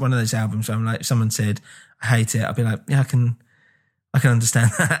honestly, it's one of those albums where I'm like, if someone said, I hate it, I'd be like, yeah, I can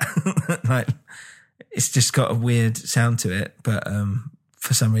understand that. Like, it's just got a weird sound to it, but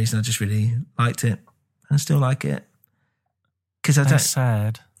for some reason I just really liked it. I still like it. Because I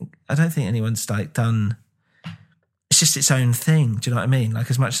don't think anyone's like done, it's just its own thing. Do you know what I mean? Like,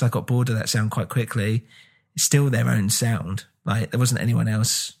 as much as I got bored of that sound quite quickly, it's still their own sound. Like, there wasn't anyone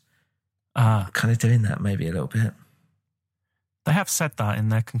else kind of doing that maybe a little bit. They have said that in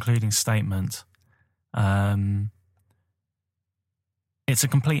their concluding statement. It's a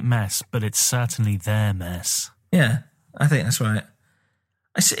complete mess, but it's certainly their mess. Yeah, I think that's right.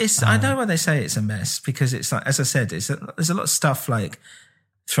 I know why they say it's a mess, because it's like, as I said, there's a lot of stuff like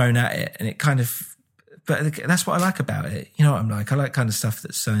thrown at it, and it kind of, but that's what I like about it. You know what I'm like? I like kind of stuff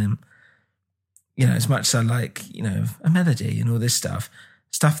that's, as much as I like, a melody and all this stuff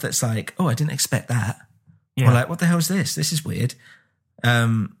that's like, oh, I didn't expect that. Yeah. Or like, what the hell is this? This is weird.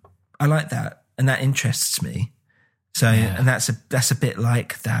 I like that, and that interests me. So, and that's a bit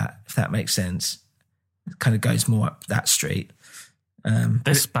like that, if that makes sense. It kind of goes more up that street.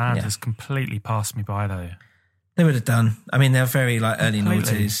 This band has completely passed me by, though. They would have done. I mean, they're very like early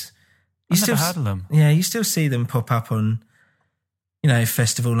noughties. I've never heard of them. Yeah, you still see them pop up on,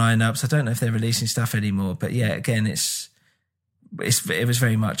 festival lineups. I don't know if they're releasing stuff anymore, but yeah, again, it was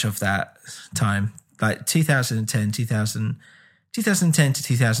very much of that time. Like 2010 to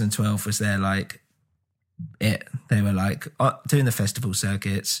 2012 was their like it. They were like doing the festival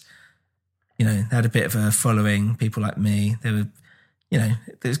circuits. They had a bit of a following. People like me. They were,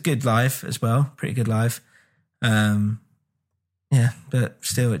 it was good live as well. Pretty good live. But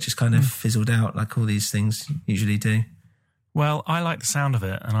still, it just kind of fizzled out like all these things usually do. Well, I like the sound of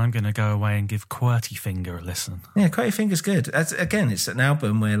it, and I'm going to go away and give QWERTY Finger a listen. Yeah, QWERTY Finger's good. Again, it's an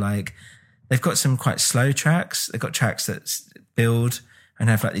album where like they've got some quite slow tracks. They've got tracks that build and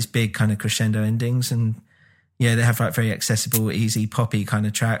have like these big kind of crescendo endings, and they have like very accessible, easy, poppy kind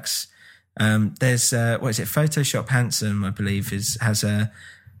of tracks. There's what is it? Photoshop Handsome, I believe, has a.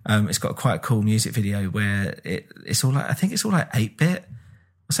 It's got quite a cool music video where it's all like, I think it's all like 8-bit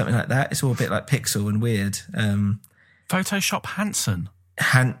or something like that. It's all a bit like pixel and weird. Photoshop Handsome?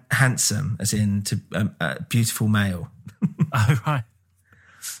 Handsome, as in to beautiful male. Oh, right.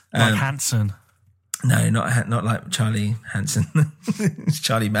 Like Hanson. No, not like Charlie Hanson. It's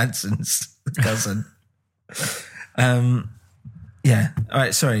Charlie Manson's cousin. Yeah. All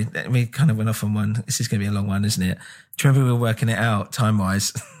right. Sorry, we kind of went off on one. This is going to be a long one, isn't it? Do you remember we were working it out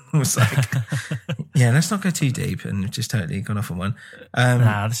time-wise? It was like, let's not go too deep, and we've just totally gone off on one.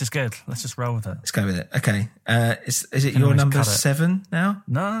 Nah, this is good. Let's just roll with it. Let's go with it. Okay. Is it your number 7 now?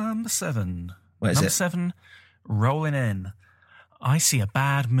 Number 7. What is number it? 7, rolling in. I see a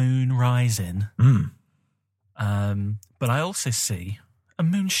bad moon rising. But I also see a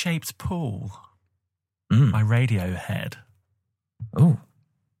moon-shaped pool by Radiohead. Oh,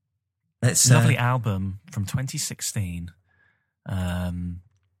 lovely album from 2016.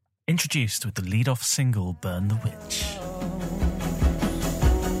 Introduced with the lead-off single "Burn the Witch."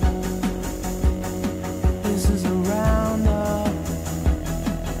 This is a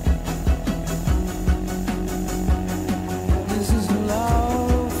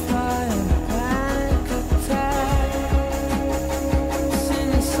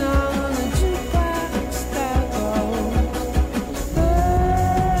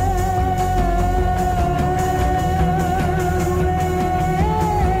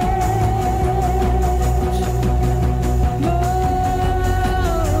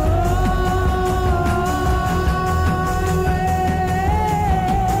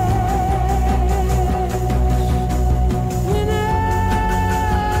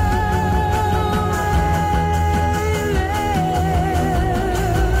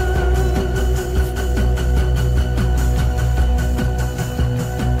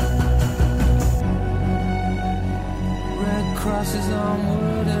Voices on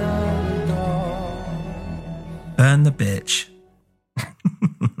wood and door. Burn the Bitch.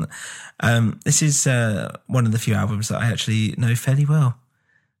 This is one of the few albums that I actually know fairly well.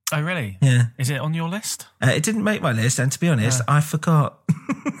 Oh, really? Yeah. Is it on your list? It didn't make my list, and to be honest, I forgot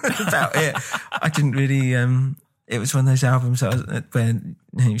about it. I didn't really. It was one of those albums that when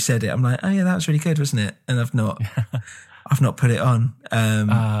you said it, I'm like, oh yeah, that was really good, wasn't it? And I've not put it on.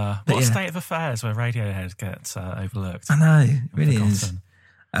 What state of affairs where Radiohead gets overlooked? I know, it really is.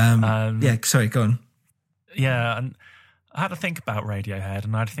 Yeah, sorry, go on. Yeah, and I had to think about Radiohead,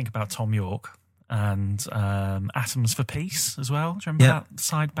 and I had to think about Tom York and Atoms for Peace as well. Do you remember that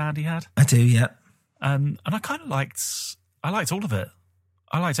side band he had? I do, yeah. And I kind of liked all of it.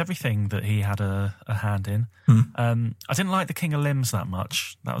 I liked everything that he had a hand in. I didn't like The King of Limbs that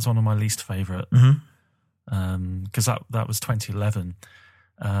much. That was one of my least favourite. Because that was 2011.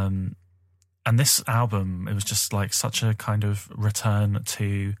 And this album, it was just like such a kind of return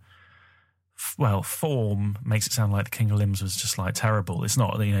to... Well, form makes it sound like The King of Limbs was just like terrible. It's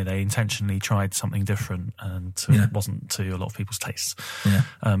not, they intentionally tried something different, and it wasn't to a lot of people's tastes. Yeah.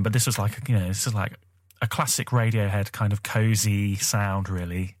 But this was like, this is like a classic Radiohead kind of cozy sound,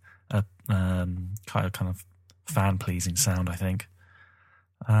 really. Kind of fan pleasing sound, I think.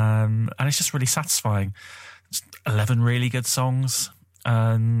 And it's just really satisfying. It's 11 really good songs.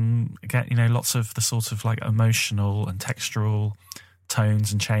 Again, lots of the sort of like emotional and textural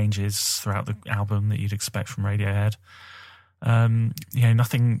tones and changes throughout the album that you'd expect from Radiohead.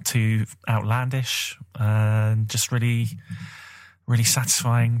 Nothing too outlandish, just really, really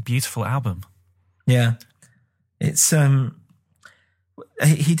satisfying, beautiful album. Yeah. It's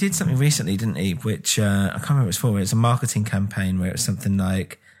he did something recently, didn't he? Which I can't remember what it's for. It's a marketing campaign where it was something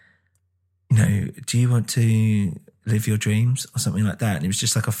like, do you want to live your dreams or something like that? And it was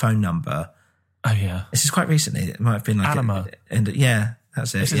just like a phone number. Oh yeah, this is quite recently. It might have been like Anima. Yeah,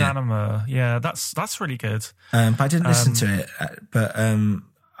 that's it. This is Anima. Yeah, that's really good. But I didn't listen to it. But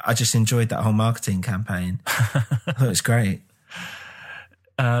I just enjoyed that whole marketing campaign. I thought it was great.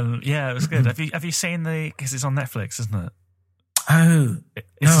 Yeah, it was good. Have you seen because it's on Netflix, isn't it? Oh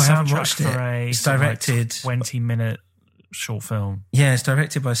it's I haven't watched it. It's directed 20-minute short film. Yeah, it's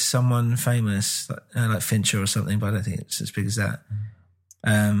directed by someone famous, like Fincher or something. But I don't think it's as big as that.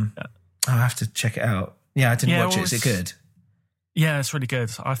 I'll have to check it out. Yeah, I didn't watch it. Is it good? Yeah, it's really good.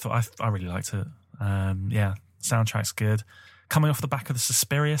 I really liked it. Soundtrack's good. Coming off the back of the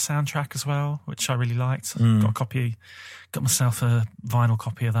Suspiria soundtrack as well, which I really liked. Got myself a vinyl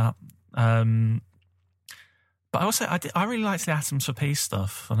copy of that. But also, I really liked the Atoms for Peace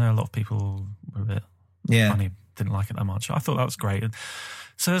stuff. I know a lot of people were a bit funny, didn't like it that much. I thought that was great.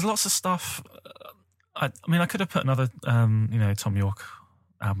 So there's lots of stuff. I could have put another, Tom York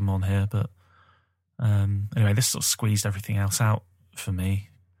album on here, but anyway, this sort of squeezed everything else out for me.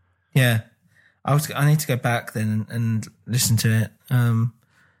 Yeah, I need to go back then and listen to it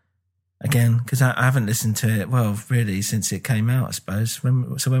again, because I haven't listened to it really since it came out, I suppose. When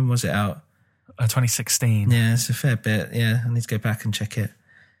was it out? 2016. Yeah, it's a fair bit. Yeah, I need to go back and check it.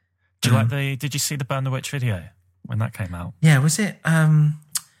 Did you see the Burn the Witch video when that came out? Yeah, was it?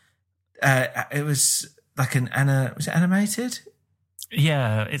 It was like was it animated?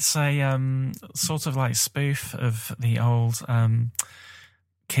 Yeah, it's a sort of like spoof of the old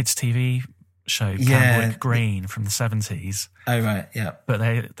kids' TV show, Camberwick Green from the 70s. Oh, right, yeah.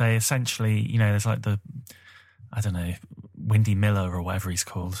 But they essentially, there's like Windy Miller or whatever he's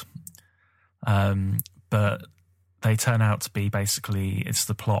called. But they turn out to be basically, it's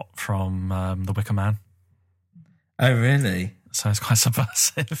the plot from The Wicker Man. Oh, really? So it's quite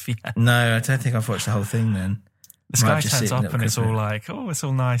subversive, yeah. No, I don't think I've watched the whole thing then. This guy turns up and it's all like, it's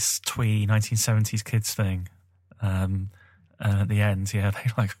all nice, twee 1970s kids thing. And at the end, they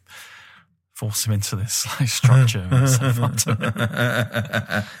like force him into this like structure. Oh,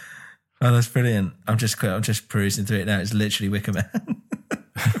 that's brilliant. I'm just perusing through it now. It's literally Wicker Man.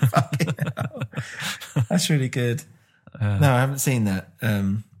 Fucking hell. That's really good. No, I haven't seen that.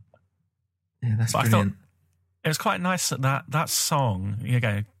 Yeah, that's brilliant. I thought it was quite nice that song,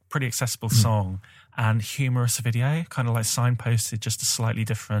 pretty accessible song and humorous video, kind of like signposted just a slightly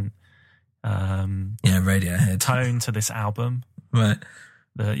different Radiohead tone to this album. Right.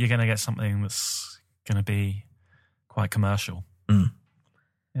 That you're going to get something that's going to be quite commercial.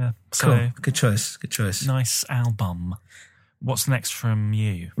 Yeah. So cool. Good choice. Nice album. What's next from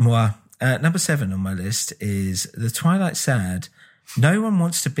you? Moi. Number 7 on my list is The Twilight Sad. No one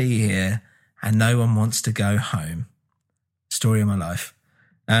wants to be here and no one wants to go home. Story of my life.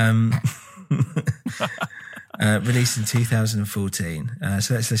 Released in 2014.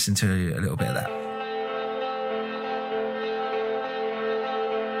 So let's listen to a little bit of that.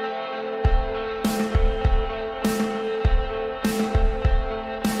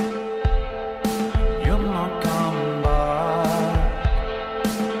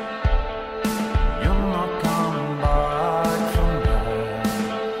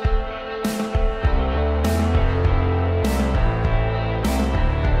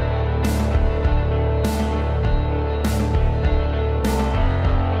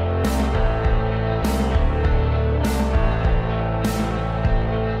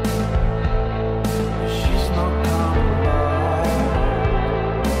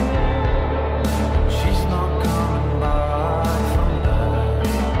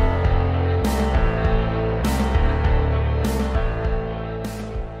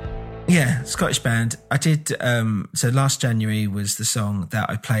 Yeah, Scottish band. I did, so Last January was the song that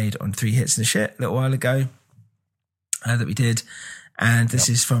I played on 3 Hits and a Shit a little while ago that we did. And this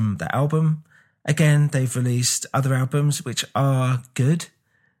is from the album. Again, they've released other albums which are good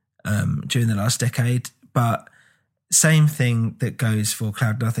during the last decade, but same thing that goes for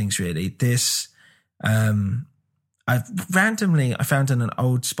Cloud Nothings really. This, I found on an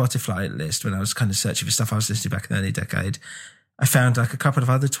old Spotify list when I was kind of searching for stuff I was listening to back in the early decade. I found like a couple of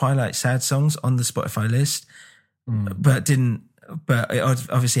other Twilight Sad songs on the Spotify list, but it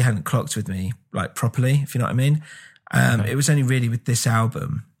obviously hadn't clocked with me like properly, if you know what I mean. It was only really with this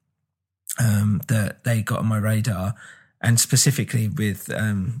album that they got on my radar, and specifically with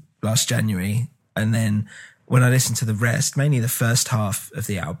Last January. And then when I listened to the rest, mainly the first half of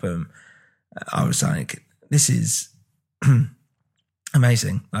the album, I was like, this is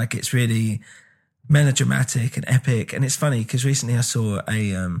amazing. Like, it's really melodramatic and epic. And it's funny because recently I saw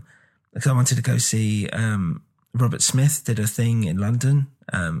because I wanted to go see Robert Smith did a thing in London,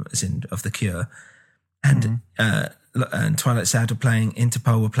 as in of The Cure, and Twilight Sad were playing,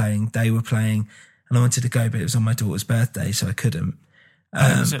 Interpol were playing, they were playing, and I wanted to go, but it was on my daughter's birthday, so I couldn't.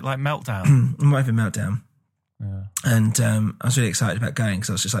 Was it like Meltdown? It might have been Meltdown. Yeah. And I was really excited about going because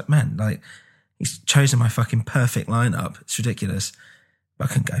I was just like, man, like, he's chosen my fucking perfect lineup. It's ridiculous. But I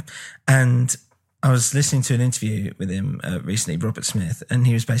couldn't go. And I was listening to an interview with him recently, Robert Smith, and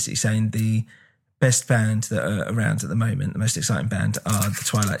he was basically saying the best band that are around at the moment, the most exciting band, are the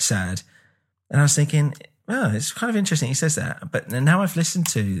Twilight Sad. And I was thinking, well, it's kind of interesting he says that. But now I've listened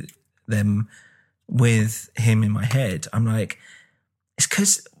to them with him in my head, I'm like, it's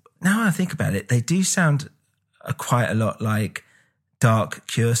because now I think about it, they do sound quite a lot like dark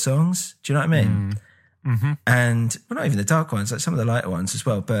Cure songs. Do you know what I mean? Mm-hmm. And, well, not even the dark ones, like some of the lighter ones as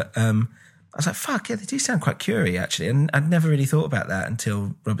well. But I was like, fuck, yeah, they do sound quite Cure-y, actually. And I'd never really thought about that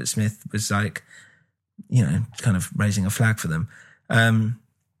until Robert Smith was like, you know, kind of raising a flag for them. And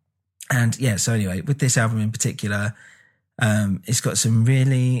yeah, so anyway, with this album in particular, it's got some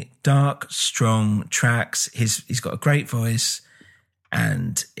really dark, strong tracks. He's got a great voice,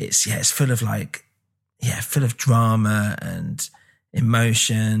 and it's full of full of drama and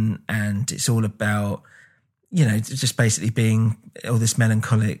emotion, and it's all about, you know, just basically being all this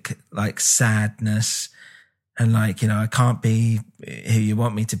melancholic, like, sadness, and like, you know, I can't be who you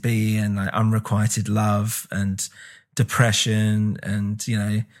want me to be, and like unrequited love and depression, and, you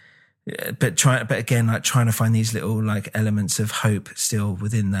know, but again, like, trying to find these little like elements of hope still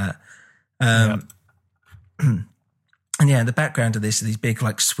within that. And yeah, the background of this are these big,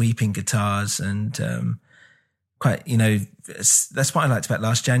 like, sweeping guitars, and quite, you know, that's what I liked about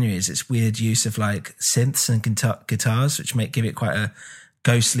Last January, is its weird use of like synths and guitars, which give it quite a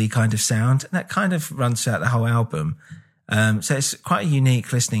ghostly kind of sound, and that kind of runs throughout the whole album. So it's quite a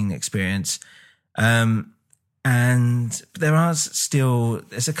unique listening experience. And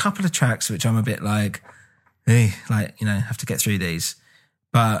there's a couple of tracks which I'm a bit like, hey, like, you know, have to get through these.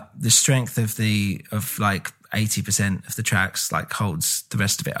 But the strength of like 80% of the tracks like holds the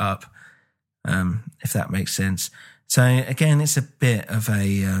rest of it up, if that makes sense. So again, it's a bit of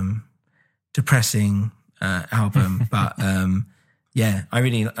a depressing album, but yeah, I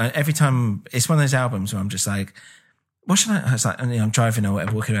really, every time, it's one of those albums where I'm just like, what should I was like, you know, I'm driving or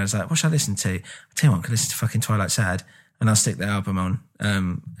whatever, walking around, I was like, what should I listen to? I tell you what, I could listen to fucking Twilight Sad, and I'll stick the album on.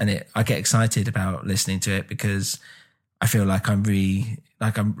 And I get excited about listening to it because I feel like I'm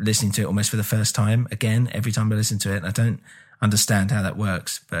listening to it almost for the first time again every time I listen to it. And I don't understand how that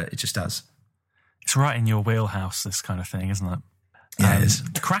works, but it just does. It's right in your wheelhouse, this kind of thing, isn't it? Yeah, it is.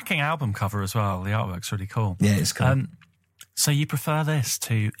 Cracking album cover as well. The artwork's really cool. Yeah, it's cool. So you prefer this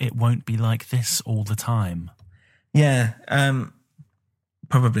to It Won't Be Like This All the Time? Yeah,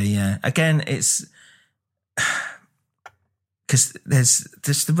 probably, yeah. Again, it's because there's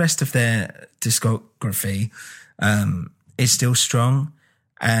the rest of their discography is still strong,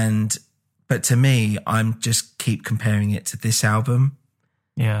 but to me, I'm just keep comparing it to this album.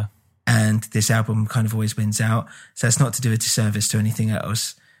 Yeah. And this album kind of always wins out. So it's not to do a disservice to anything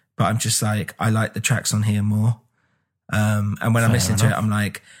else, but I'm just like, I like the tracks on here more. And when I'm listening to it, I'm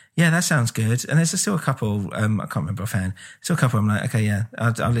like, yeah, that sounds good. And there's still a couple, I can't remember offhand. Still a couple I'm like, okay, yeah,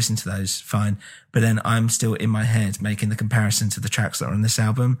 I'll listen to those, fine. But then I'm still in my head making the comparison to the tracks that are on this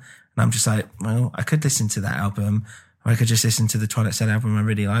album. And I'm just like, well, I could listen to that album, or I could just listen to the Twilight Sad album I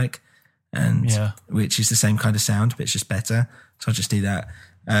really like, and which is the same kind of sound, but it's just better. So I'll just do that.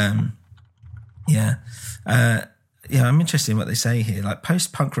 Yeah, I'm interested in what they say here, like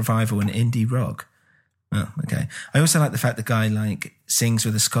post-punk revival and indie rock. Oh, okay. I also like the fact the guy like sings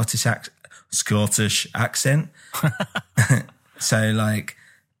with a Scottish accent. So like,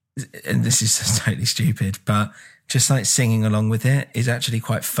 and this is totally stupid, but just like singing along with it is actually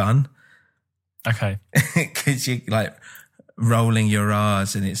quite fun. Okay. Because you're like rolling your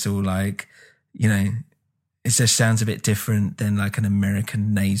R's and it's all like, you know, it just sounds a bit different than like an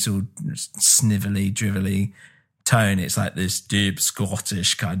American nasal, snivelly, drivelly tone. It's like this deep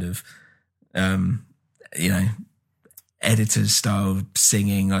Scottish kind of, you know, editor's style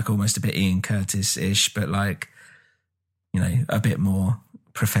singing, like almost a bit Ian Curtis-ish, but like, you know, a bit more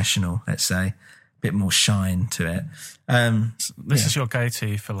professional, let's say, a bit more shine to it. This is your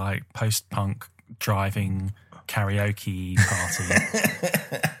go-to for like post-punk driving karaoke party.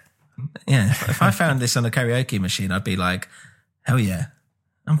 Yeah, if I found this on a karaoke machine, I'd be like, hell yeah,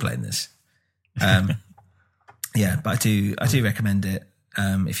 I'm playing this. Yeah, but I do recommend it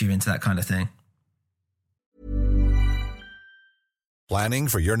if you're into that kind of thing. Planning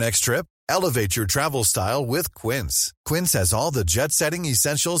for your next trip? Elevate your travel style with Quince. Quince has all the jet-setting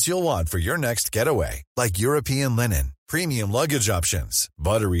essentials you'll want for your next getaway, like European linen, premium luggage options,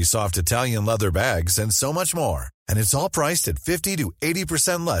 buttery soft Italian leather bags, and so much more. And it's all priced at 50 to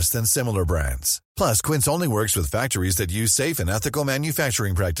 80% less than similar brands. Plus, Quince only works with factories that use safe and ethical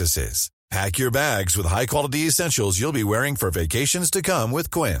manufacturing practices. Pack your bags with high-quality essentials you'll be wearing for vacations to come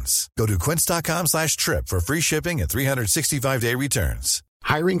with Quince. Go to quince.com/trip for free shipping and 365-day returns.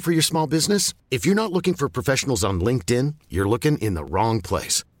 Hiring for your small business? If you're not looking for professionals on LinkedIn, you're looking in the wrong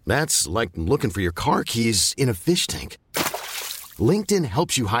place. That's like looking for your car keys in a fish tank. LinkedIn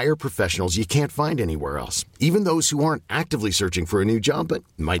helps you hire professionals you can't find anywhere else, even those who aren't actively searching for a new job but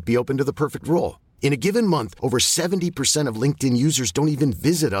might be open to the perfect role. In a given month, over 70% of LinkedIn users don't even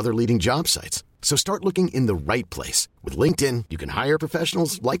visit other leading job sites. So start looking in the right place. With LinkedIn, you can hire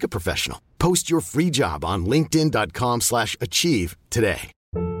professionals like a professional. Post your free job on linkedin.com/achieve today.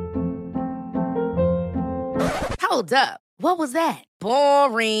 Hold up. What was that?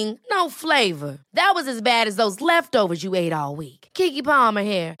 Boring. No flavor. That was as bad as those leftovers you ate all week. Keke Palmer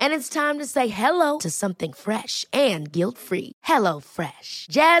here, and it's time to say hello to something fresh and guilt-free. Hello Fresh.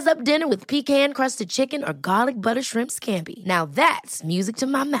 Jazz up dinner with pecan-crusted chicken or garlic butter shrimp scampi. Now that's music to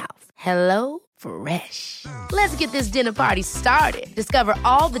my mouth. Hello Fresh. Let's get this dinner party started. Discover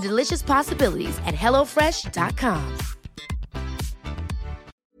all the delicious possibilities at hellofresh.com.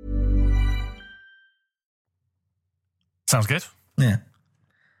 Sounds good. Yeah.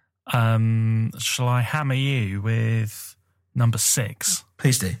 Shall I hammer you with number 6?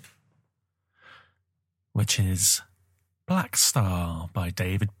 Please do. Which is Black Star by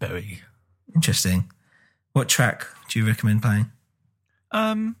David Bowie. Interesting. What track do you recommend playing?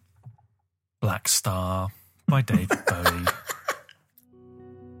 Black Star by David Bowie.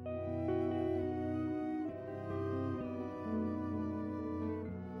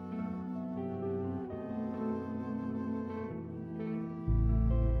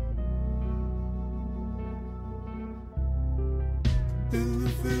 In the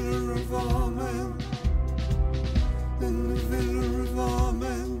villa of our men, in the villa of our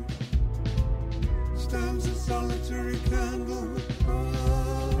men, stands a solitary candle.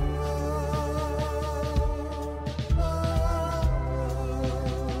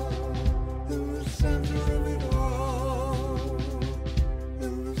 In the center of it all,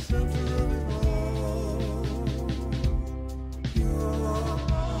 in the center of it all, you are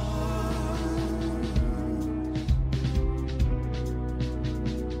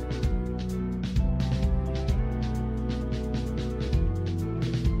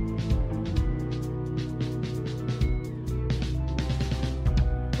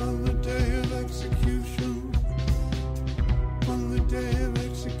on the day of execution, on the day of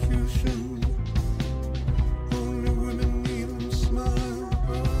execution, only women kneel and smile.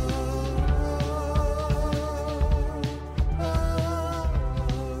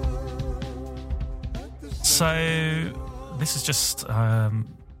 So this is just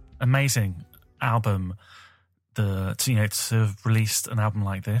amazing album. To have released an album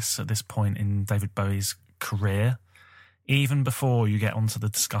like this at this point in David Bowie's career, even before you get onto the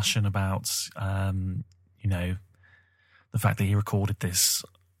discussion about the fact that he recorded this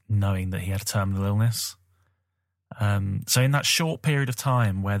knowing that he had a terminal illness. So in that short period of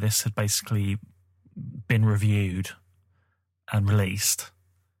time where this had basically been reviewed and released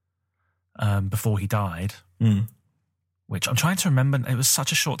before he died, which I'm trying to remember, it was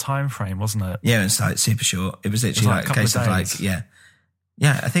such a short time frame, wasn't it? Yeah, it was like super short. It was literally like a case of like, yeah,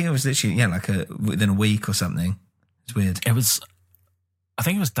 I think it was literally like within a week or something. It's weird. I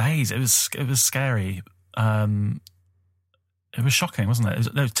think it was days. It was scary. It was shocking, wasn't it?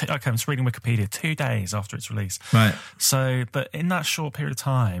 I was reading Wikipedia 2 days after its release. Right. So, but in that short period of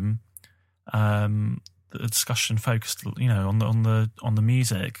time, discussion focused, on the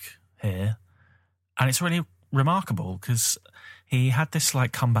music here, and it's really remarkable because he had this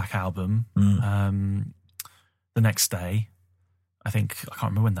like comeback album the next day. I think, I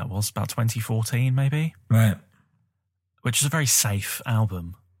can't remember when that was, about 2014 maybe. Right. Which is a very safe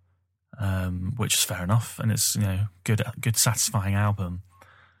album, which is fair enough, and it's good satisfying album.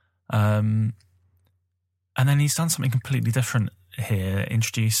 And then he's done something completely different here,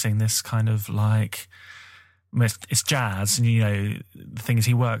 introducing this kind of like, it's jazz, and the thing is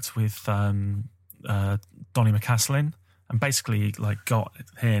he worked with Donny McCaslin and basically like got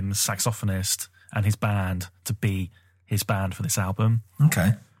him, saxophonist, and his band to be his band for this album.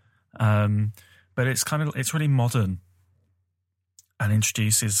 Okay. But it's really modern and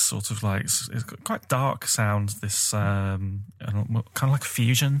introduces sort of like, it's got quite dark sound, this kind of like a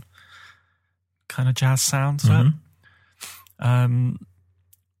fusion kind of jazz sound to it.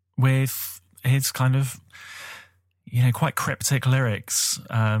 With his kind of, quite cryptic lyrics,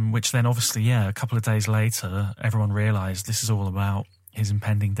 which then obviously, a couple of days later, everyone realised this is all about his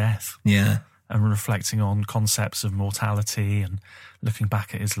impending death. Yeah. And reflecting on concepts of mortality and looking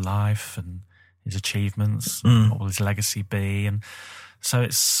back at his life and his achievements, what will his legacy be? And so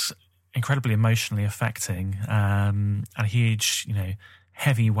it's incredibly emotionally affecting, and a huge,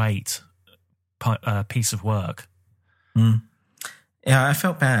 heavyweight piece of work. Yeah, I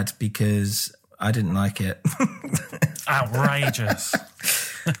felt bad because I didn't like it. Outrageous.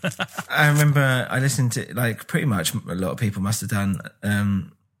 I remember I listened to, like, pretty much a lot of people must have done,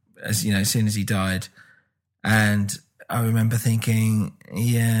 as soon as he died. And I remember thinking,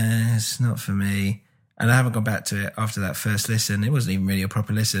 yeah, it's not for me. And I haven't gone back to it after that first listen. It wasn't even really a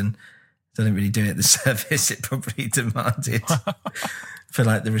proper listen. So I didn't really do it the service it probably demanded for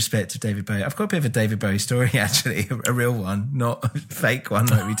like the respect of David Bowie. I've got a bit of a David Bowie story, actually, a real one, not a fake one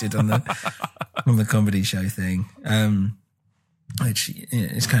like we did on the comedy show thing, which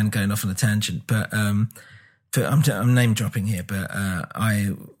is kind of going off on a tangent. But I'm name dropping here, but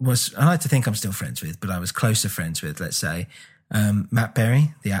I like to think I'm still friends with, but I was closer friends with, let's say, Matt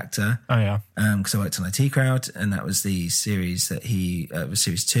Berry, the actor. Oh yeah. Because I worked on IT Crowd, and that was the series that he was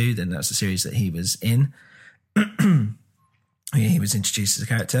series 2. Then that's the series that he was in. He was introduced as a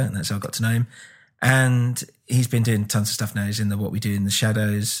character, and that's how I got to know him. And he's been doing tons of stuff now. He's in the What We Do in the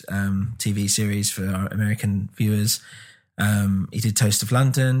Shadows TV series for our American viewers. He did Toast of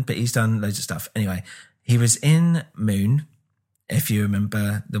London, but he's done loads of stuff. Anyway, he was in Moon, if you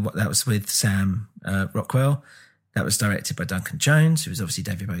remember, that was with Sam Rockwell. That was directed by Duncan Jones, who was obviously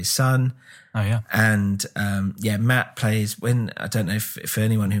David Bowie's son. Oh, yeah. And, Matt plays, I don't know if for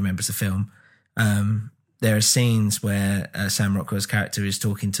anyone who remembers the film, there are scenes where Sam Rockwell's character is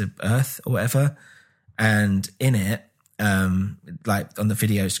talking to Earth or whatever. And in it, like on the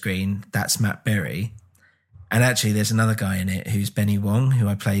video screen, that's Matt Berry. And actually, there's another guy in it who's Benny Wong, who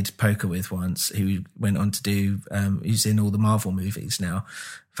I played poker with once, who went on to do, who's in all the Marvel movies now,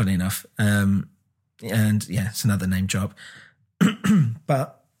 funny enough. And yeah, it's another name drop.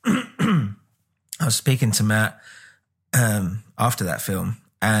 But I was speaking to Matt after that film,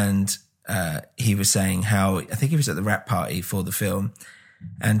 and he was saying how, I think he was at the wrap party for the film,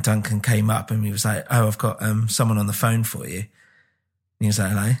 and Duncan came up and he was like, "Oh, I've got someone on the phone for you." And he was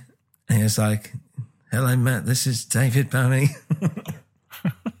like, "Hello?" And he was like, "Hello, Matt, this is David Bowie."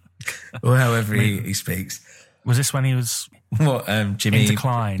 Or however he speaks. Was this when he was Jimmy, in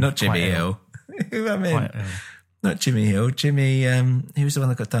decline? Not Jimmy Hill. Who I mean? Not Jimmy Hill. Jimmy, he was the one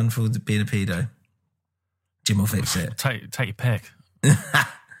that got done for being a pedo. Jim will fix it. Take your pick.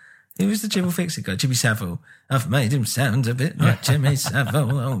 Who was the Jim will fix it guy? Jimmy Savile. I've made him sound a bit like Jimmy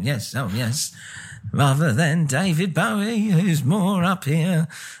Savile. Oh yes. Rather than David Bowie, who's more up here.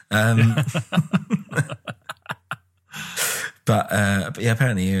 But yeah,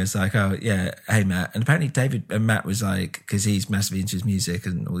 apparently he was like, "Oh yeah, hey Matt," and apparently Matt was like, because he's massively into his music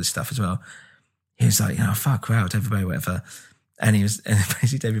and all this stuff as well. He was like, "Fuck, wow, David Bowie, whatever." And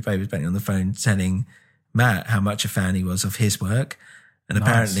basically David Bowie was banging on the phone telling Matt how much a fan he was of his work, and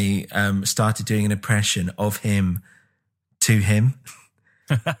apparently started doing an impression of him to him.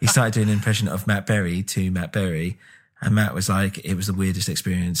 He started doing an impression of Matt Berry to Matt Berry, and Matt was like, "It was the weirdest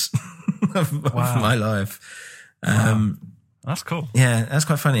experience of my life." Wow. That's cool. Yeah, that's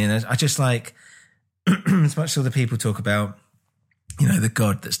quite funny. And I just like, as much as other people talk about, the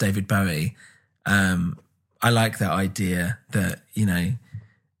God that's David Bowie, I like that idea that,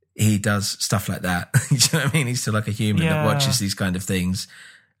 he does stuff like that. Do you know what I mean? He's still like a human that watches these kind of things.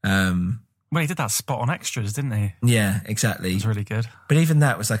 Well, he did that spot on Extras, didn't he? Yeah, exactly. It was really good. But even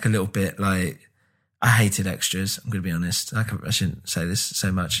that was like a little bit like, I hated Extras. I'm going to be honest. I shouldn't say this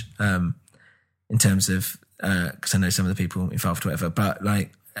so much. in terms of, because I know some of the people involved, whatever, but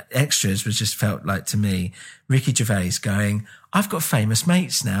like Extras was just felt like to me, Ricky Gervais going, I've got famous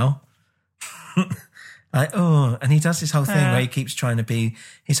mates now. Like, oh, and he does this whole thing where he keeps trying to be,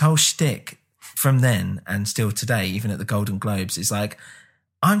 his whole shtick from then and still today, even at the Golden Globes, is like,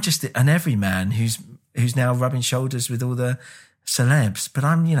 I'm just an everyman who's now rubbing shoulders with all the celebs, but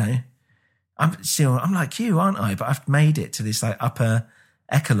I'm like you, aren't I? But I've made it to this like upper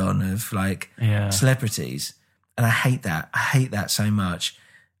echelon of like celebrities. And I hate that. I hate that so much.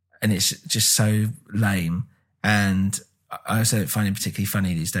 And it's just so lame. And I also don't find it particularly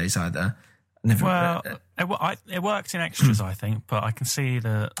funny these days either. It worked in Extras, I think, but I can see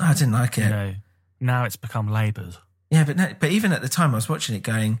that. I didn't like it. You know, now it's become laboured. Yeah, but even at the time I was watching it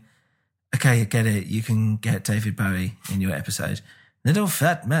going, okay, I get it. You can get David Bowie in your episode. Little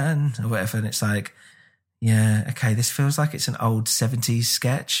fat man or whatever. And it's like, yeah, okay, this feels like it's an old 70s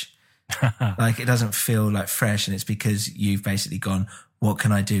sketch. Like it doesn't feel like fresh, and it's because you've basically gone, what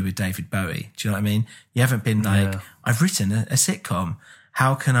can I do with David Bowie? Do you know what I mean? You haven't been like, I've written a sitcom.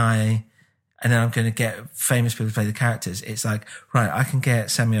 How can I... And then I'm going to get famous people to play the characters. It's like, right, I can get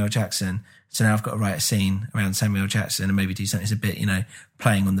Samuel L. Jackson. So now I've got to write a scene around Samuel L. Jackson and maybe do something that's a bit,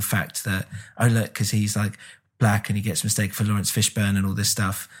 playing on the fact that, oh, look, because he's like black and he gets mistaken for Lawrence Fishburne and all this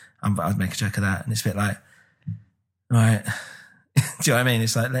stuff. I'd make a joke of that. And it's a bit like, all right. Do you know what I mean?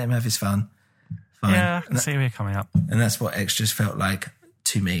 It's like, let him have his fun. Fine. Yeah, I can see where you're coming up. And that's what Extras felt like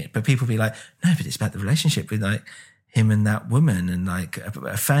to me. But people be like, no, but it's about the relationship with like, him and that woman and like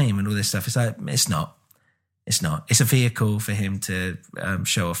a fame and all this stuff. It's like, it's not. It's a vehicle for him to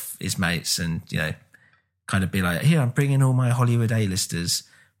show off his mates and, kind of be like, here, I'm bringing all my Hollywood A-listers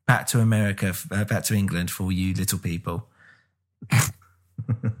back to America, back to England for you little people.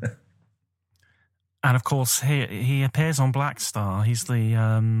 And of course, he appears on Black Star. He's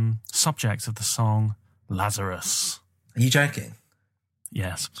the subject of the song Lazarus. Are you joking?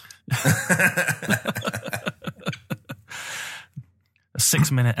 Yes. A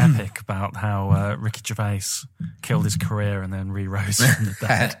 6-minute epic about how Ricky Gervais killed his career and then re-rose from the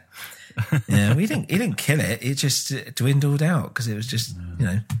dead. Yeah, he didn't kill it. It just dwindled out because it was just,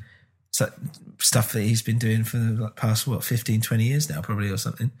 stuff that he's been doing for the past, 15, 20 years now, probably, or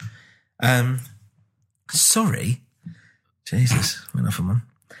something. Sorry. Jesus, went off on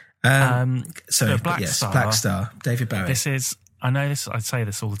one. Sorry, Black Star, David Bowie. This is, I know this, I say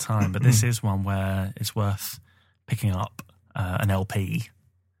this all the time, but this is one where it's worth picking up an LP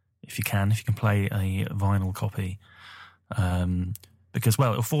if you can play a vinyl copy, because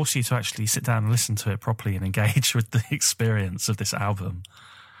it'll force you to actually sit down and listen to it properly and engage with the experience of this album.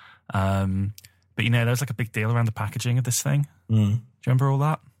 But there's like a big deal around the packaging of this thing. Do you remember all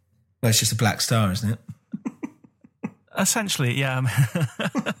that? Well, it's just a Black Star, isn't it? Essentially, yeah.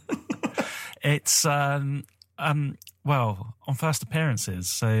 It's on first appearances,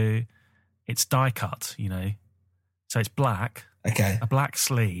 so it's die cut, So it's black, okay, a black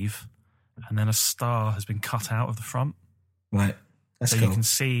sleeve, and then a star has been cut out of the front. Right, that's so cool. You can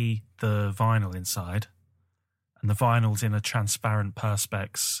see the vinyl inside, and the vinyl's in a transparent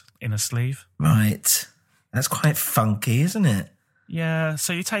Perspex inner sleeve. Right, that's quite funky, isn't it? Yeah,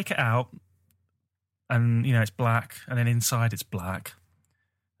 so you take it out, and it's black, and then inside it's black,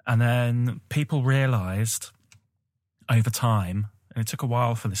 and then people realised over time. And it took a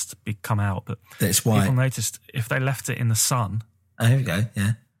while for this to come out, but it's white. People noticed if they left it in the sun. Oh, here we go,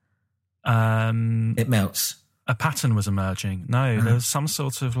 yeah. It melts. A pattern was emerging. No, there was some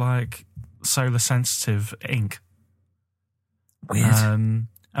sort of like solar sensitive ink. Weird.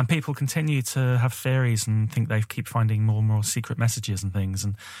 And people continue to have theories and think they keep finding more and more secret messages and things.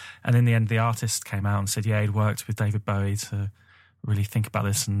 And in the end, the artist came out and said, yeah, he'd worked with David Bowie to really think about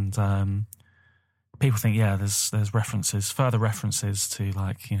this. And people think, there's further references to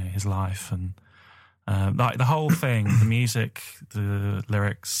his life and like the whole thing, the music, the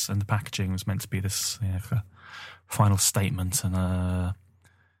lyrics, and the packaging was meant to be this final statement and a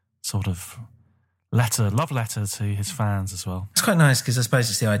sort of love letter to his fans as well. It's quite nice because I suppose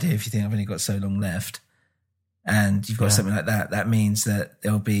it's the idea if you think I've only got so long left, and you've got something like that. That means that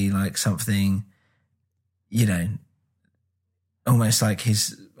there'll be like something, almost like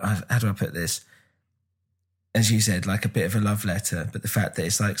his. How do I put this? As you said, like a bit of a love letter, but the fact that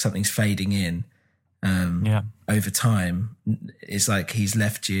it's like something's fading in over time, it's like he's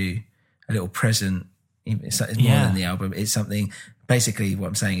left you a little present. It's more than the album. It's something. Basically, what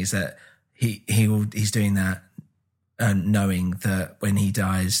I'm saying is that he's doing that, knowing that when he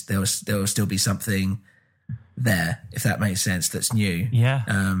dies, there will still be something there, if that makes sense. That's new. Yeah,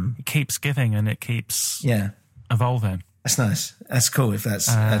 it keeps giving and it keeps evolving. That's nice. That's cool if that's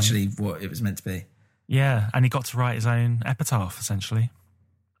actually what it was meant to be. Yeah, and he got to write his own epitaph, essentially.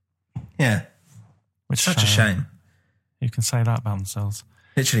 Yeah. Which Such a shame. Who can say that about themselves?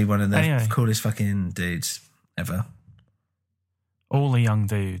 Literally one of the coolest fucking dudes ever. All the young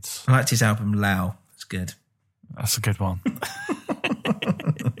dudes. I liked his album Lao. It's good. That's a good one.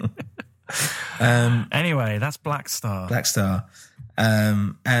 Anyway, that's Black Star. Black Star.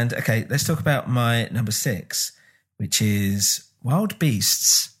 And okay, let's talk about my number 6, which is Wild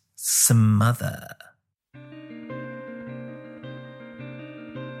Beasts' Smother.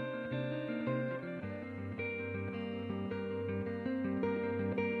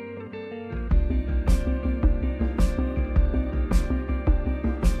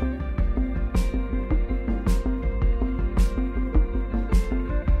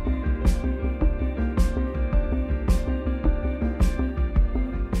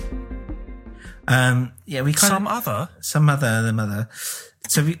 Some other.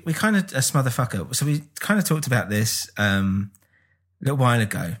 So we kind of a smotherfucker. So we kind of talked about this a little while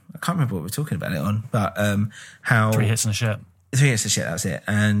ago. I can't remember what we were talking about it on, but how 3 Hits and a Shit. 3 Hits and a Shit. That's it.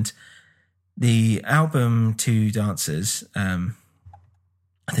 And the album Two Dancers, I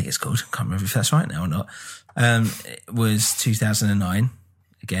think it's called. I can't remember if that's right now or not. It was 2009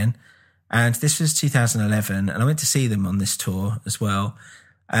 again, and this was 2011, and I went to see them on this tour as well.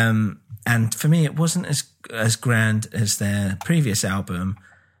 And for me, it wasn't as grand as their previous album,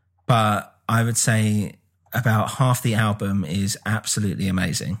 but I would say about half the album is absolutely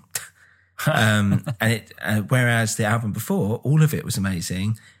amazing. Whereas the album before, all of it was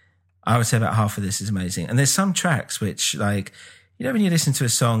amazing. I would say about half of this is amazing. And there's some tracks which, like, you know, when you listen to a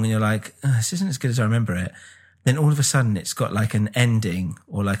song and you're like, this isn't as good as I remember it, then all of a sudden it's got like an ending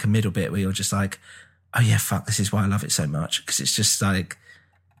or like a middle bit where you're just like, oh yeah, fuck, this is why I love it so much. Because it's just like,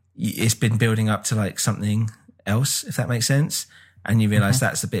 it's been building up to like something else, if that makes sense. And you realise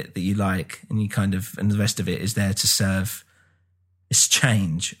that's the bit that you like, and you kind of, and the rest of it is there to serve this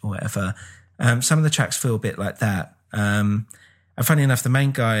change or whatever. Some of the tracks feel a bit like that. And funny enough, the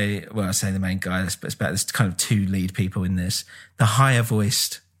main guy, well, I say the main guy, but it's about there's kind of 2 lead people in this. The higher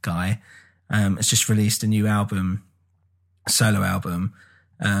voiced guy has just released a new album, solo album,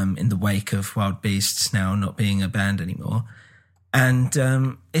 in the wake of Wild Beasts now not being a band anymore.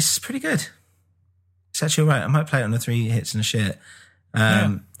 And it's pretty good. It's actually all right. I might play it on the 3 Hits and a Shit.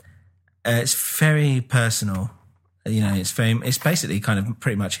 It's very personal. You know, it's basically kind of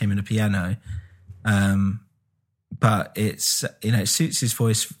pretty much him and a piano. But it's, you know, it suits his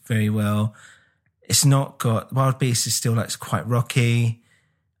voice very well. It's not got, Wild Beasts is still like quite rocky,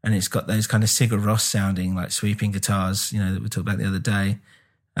 and it's got those kind of Sigur Rós sounding like sweeping guitars, you know, that we talked about the other day.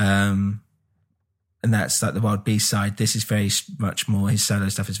 And that's like the Wild Beast side. This is very much more, his solo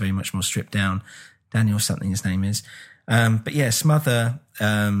stuff is very much more stripped down. Daniel something his name is. But yeah, Smother,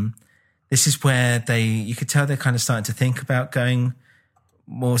 this is where you could tell they're kind of starting to think about going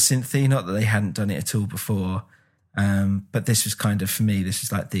more synthy, not that they hadn't done it at all before. But this was kind of, for me, this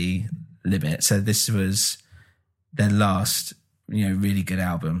was like the limit. So this was their last, you know, really good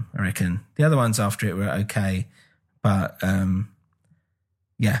album, I reckon. The other ones after it were okay. But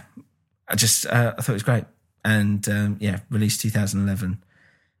yeah, I thought it was great. And released 2011.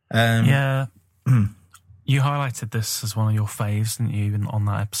 Yeah. You highlighted this as one of your faves, didn't you, on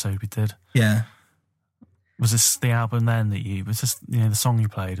that episode we did? Yeah. Was this the album then was this, you know, the song you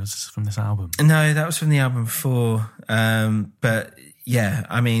played, was this from this album? No, that was from the album before. But yeah,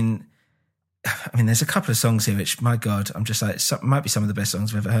 I mean, there's a couple of songs here which, my God, I'm just like, might be some of the best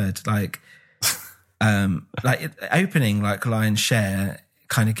songs I've ever heard. Like, opening, like Lion's Share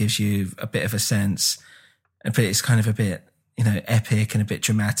kind of gives you a bit of a sense, but it's kind of a bit, you know, epic and a bit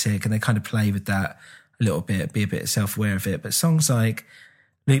dramatic, and they kind of play with that a little bit, be a bit self-aware of it. But songs like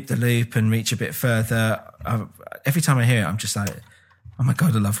Loop the Loop and Reach a Bit Further, every time I hear it, I'm just like, oh my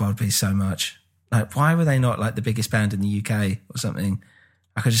God, I love Wild Beast so much. Like, why were they not like the biggest band in the UK or something?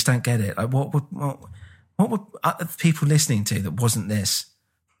 Like, I just don't get it. Like, what were other people listening to that wasn't this?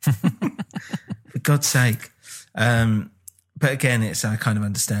 For God's sake. But again, I kind of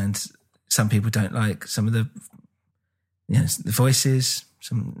understand some people don't like some of the, you know, the voices,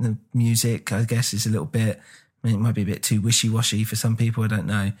 some of the music, I guess, is a little bit, I mean, it might be a bit too wishy-washy for some people, I don't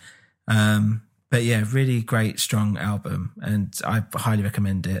know. But yeah, really great, strong album, and I highly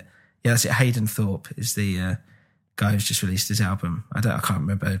recommend it. Yeah, that's it. Hayden Thorpe is the guy who's just released his album. I can't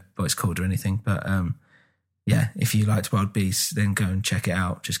remember what it's called or anything, but yeah, if you liked Wild Beasts, then go and check it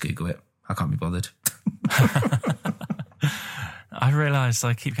out. Just Google it. I can't be bothered. I realised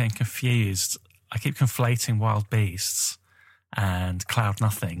I keep getting confused. I keep conflating Wild Beasts and Cloud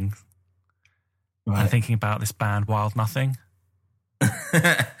Nothing. I'm thinking about this band, Wild Nothing.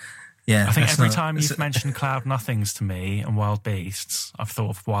 Yeah, I think every time you've mentioned Cloud Nothings to me and Wild Beasts, I've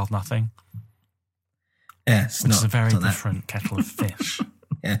thought of Wild Nothing. Yeah, which is a very different kettle of fish.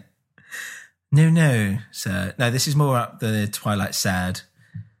 Yeah. No, sir. No, this is more up the Twilight Sad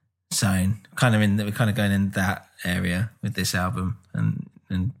zone. We're kind of going in that area with this album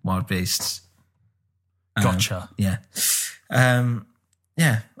and Wild Beasts. Gotcha. Yeah.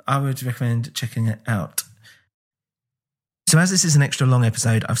 I would recommend checking it out. So as this is an extra long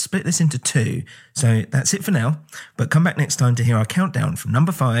episode, I've split this into 2. So that's it for now. But come back next time to hear our countdown from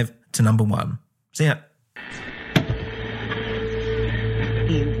number 5 to number 1. See ya.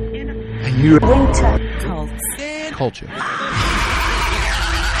 And you winter culture.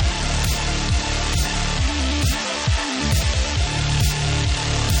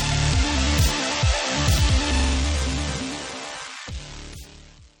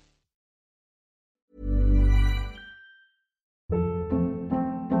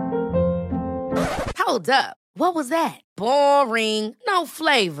 Hold up. What was that? Boring. No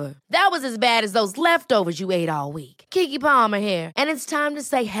flavor. That was as bad as those leftovers you ate all week. Keke Palmer here, and it's time to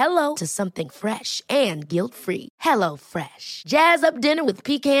say hello to something fresh and guilt-free. Hello Fresh. Jazz up dinner with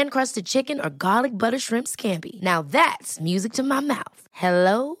pecan-crusted chicken or garlic butter shrimp scampi. Now that's music to my mouth.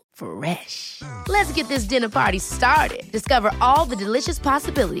 Hello Fresh. Let's get this dinner party started. Discover all the delicious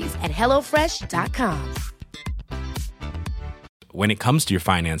possibilities at HelloFresh.com. When it comes to your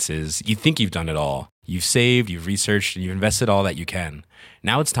finances, you think you've done it all. You've saved, you've researched, and you've invested all that you can.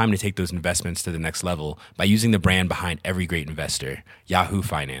 Now it's time to take those investments to the next level by using the brand behind every great investor, Yahoo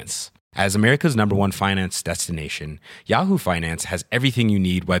Finance. As America's #1 finance destination, Yahoo Finance has everything you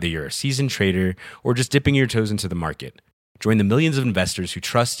need, whether you're a seasoned trader or just dipping your toes into the market. Join the millions of investors who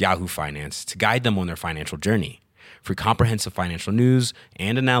trust Yahoo Finance to guide them on their financial journey. For comprehensive financial news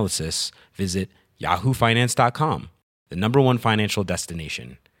and analysis, visit yahoofinance.com. The #1 financial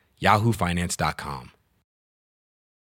destination, yahoofinance.com.